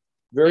epic.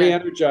 Very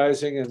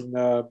energizing, and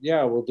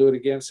we'll do it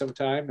again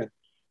sometime. And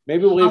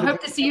maybe I'll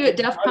hope to see you at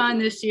DEF CON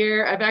this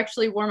year. I've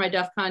actually worn my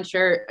DEF CON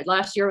shirt.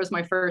 Last year was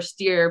my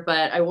first year,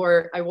 but I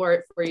wore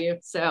it for you.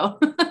 So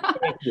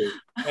Thank you.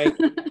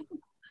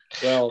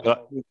 Well,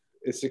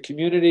 it's a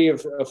community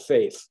of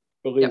faith.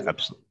 Believe me.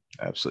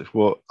 Absolutely.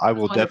 Well, I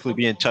will definitely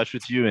be in touch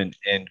with you, and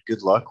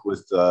good luck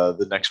with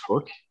the next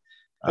book.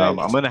 I'm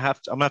gonna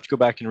have to go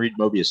back and read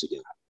Mobius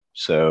again.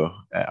 So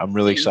I'm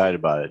really excited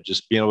about it.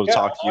 Just being able to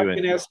talk to you. All I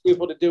can ask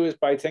people to do is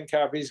buy 10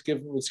 copies,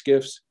 give them as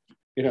gifts.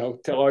 Tell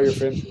all your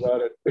friends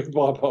about it.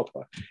 Blah blah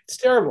blah. It's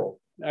terrible.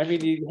 I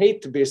mean, you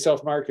hate to be a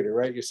self-marketer,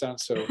 right? You sound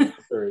so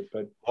absurd,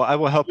 but I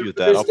will help you with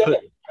that.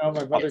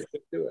 My mother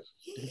could do it.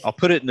 I'll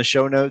put it in the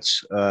show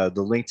notes. The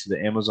link to the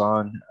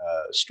Amazon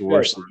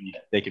store so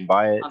they can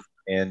buy it.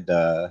 And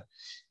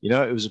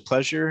it was a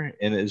pleasure,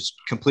 and it was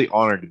a complete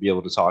honor to be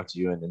able to talk to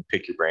you and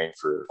pick your brain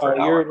for an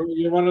hour.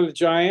 You're one of the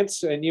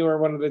giants, and you are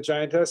one of the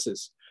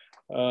giantesses.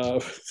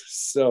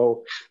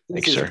 So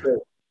thanks, sir.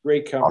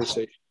 Great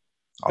conversation.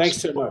 Awesome. Thanks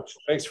so much.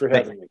 Thanks for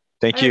having me.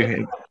 Thank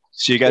you.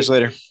 See you guys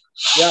later.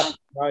 Yeah.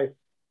 Bye.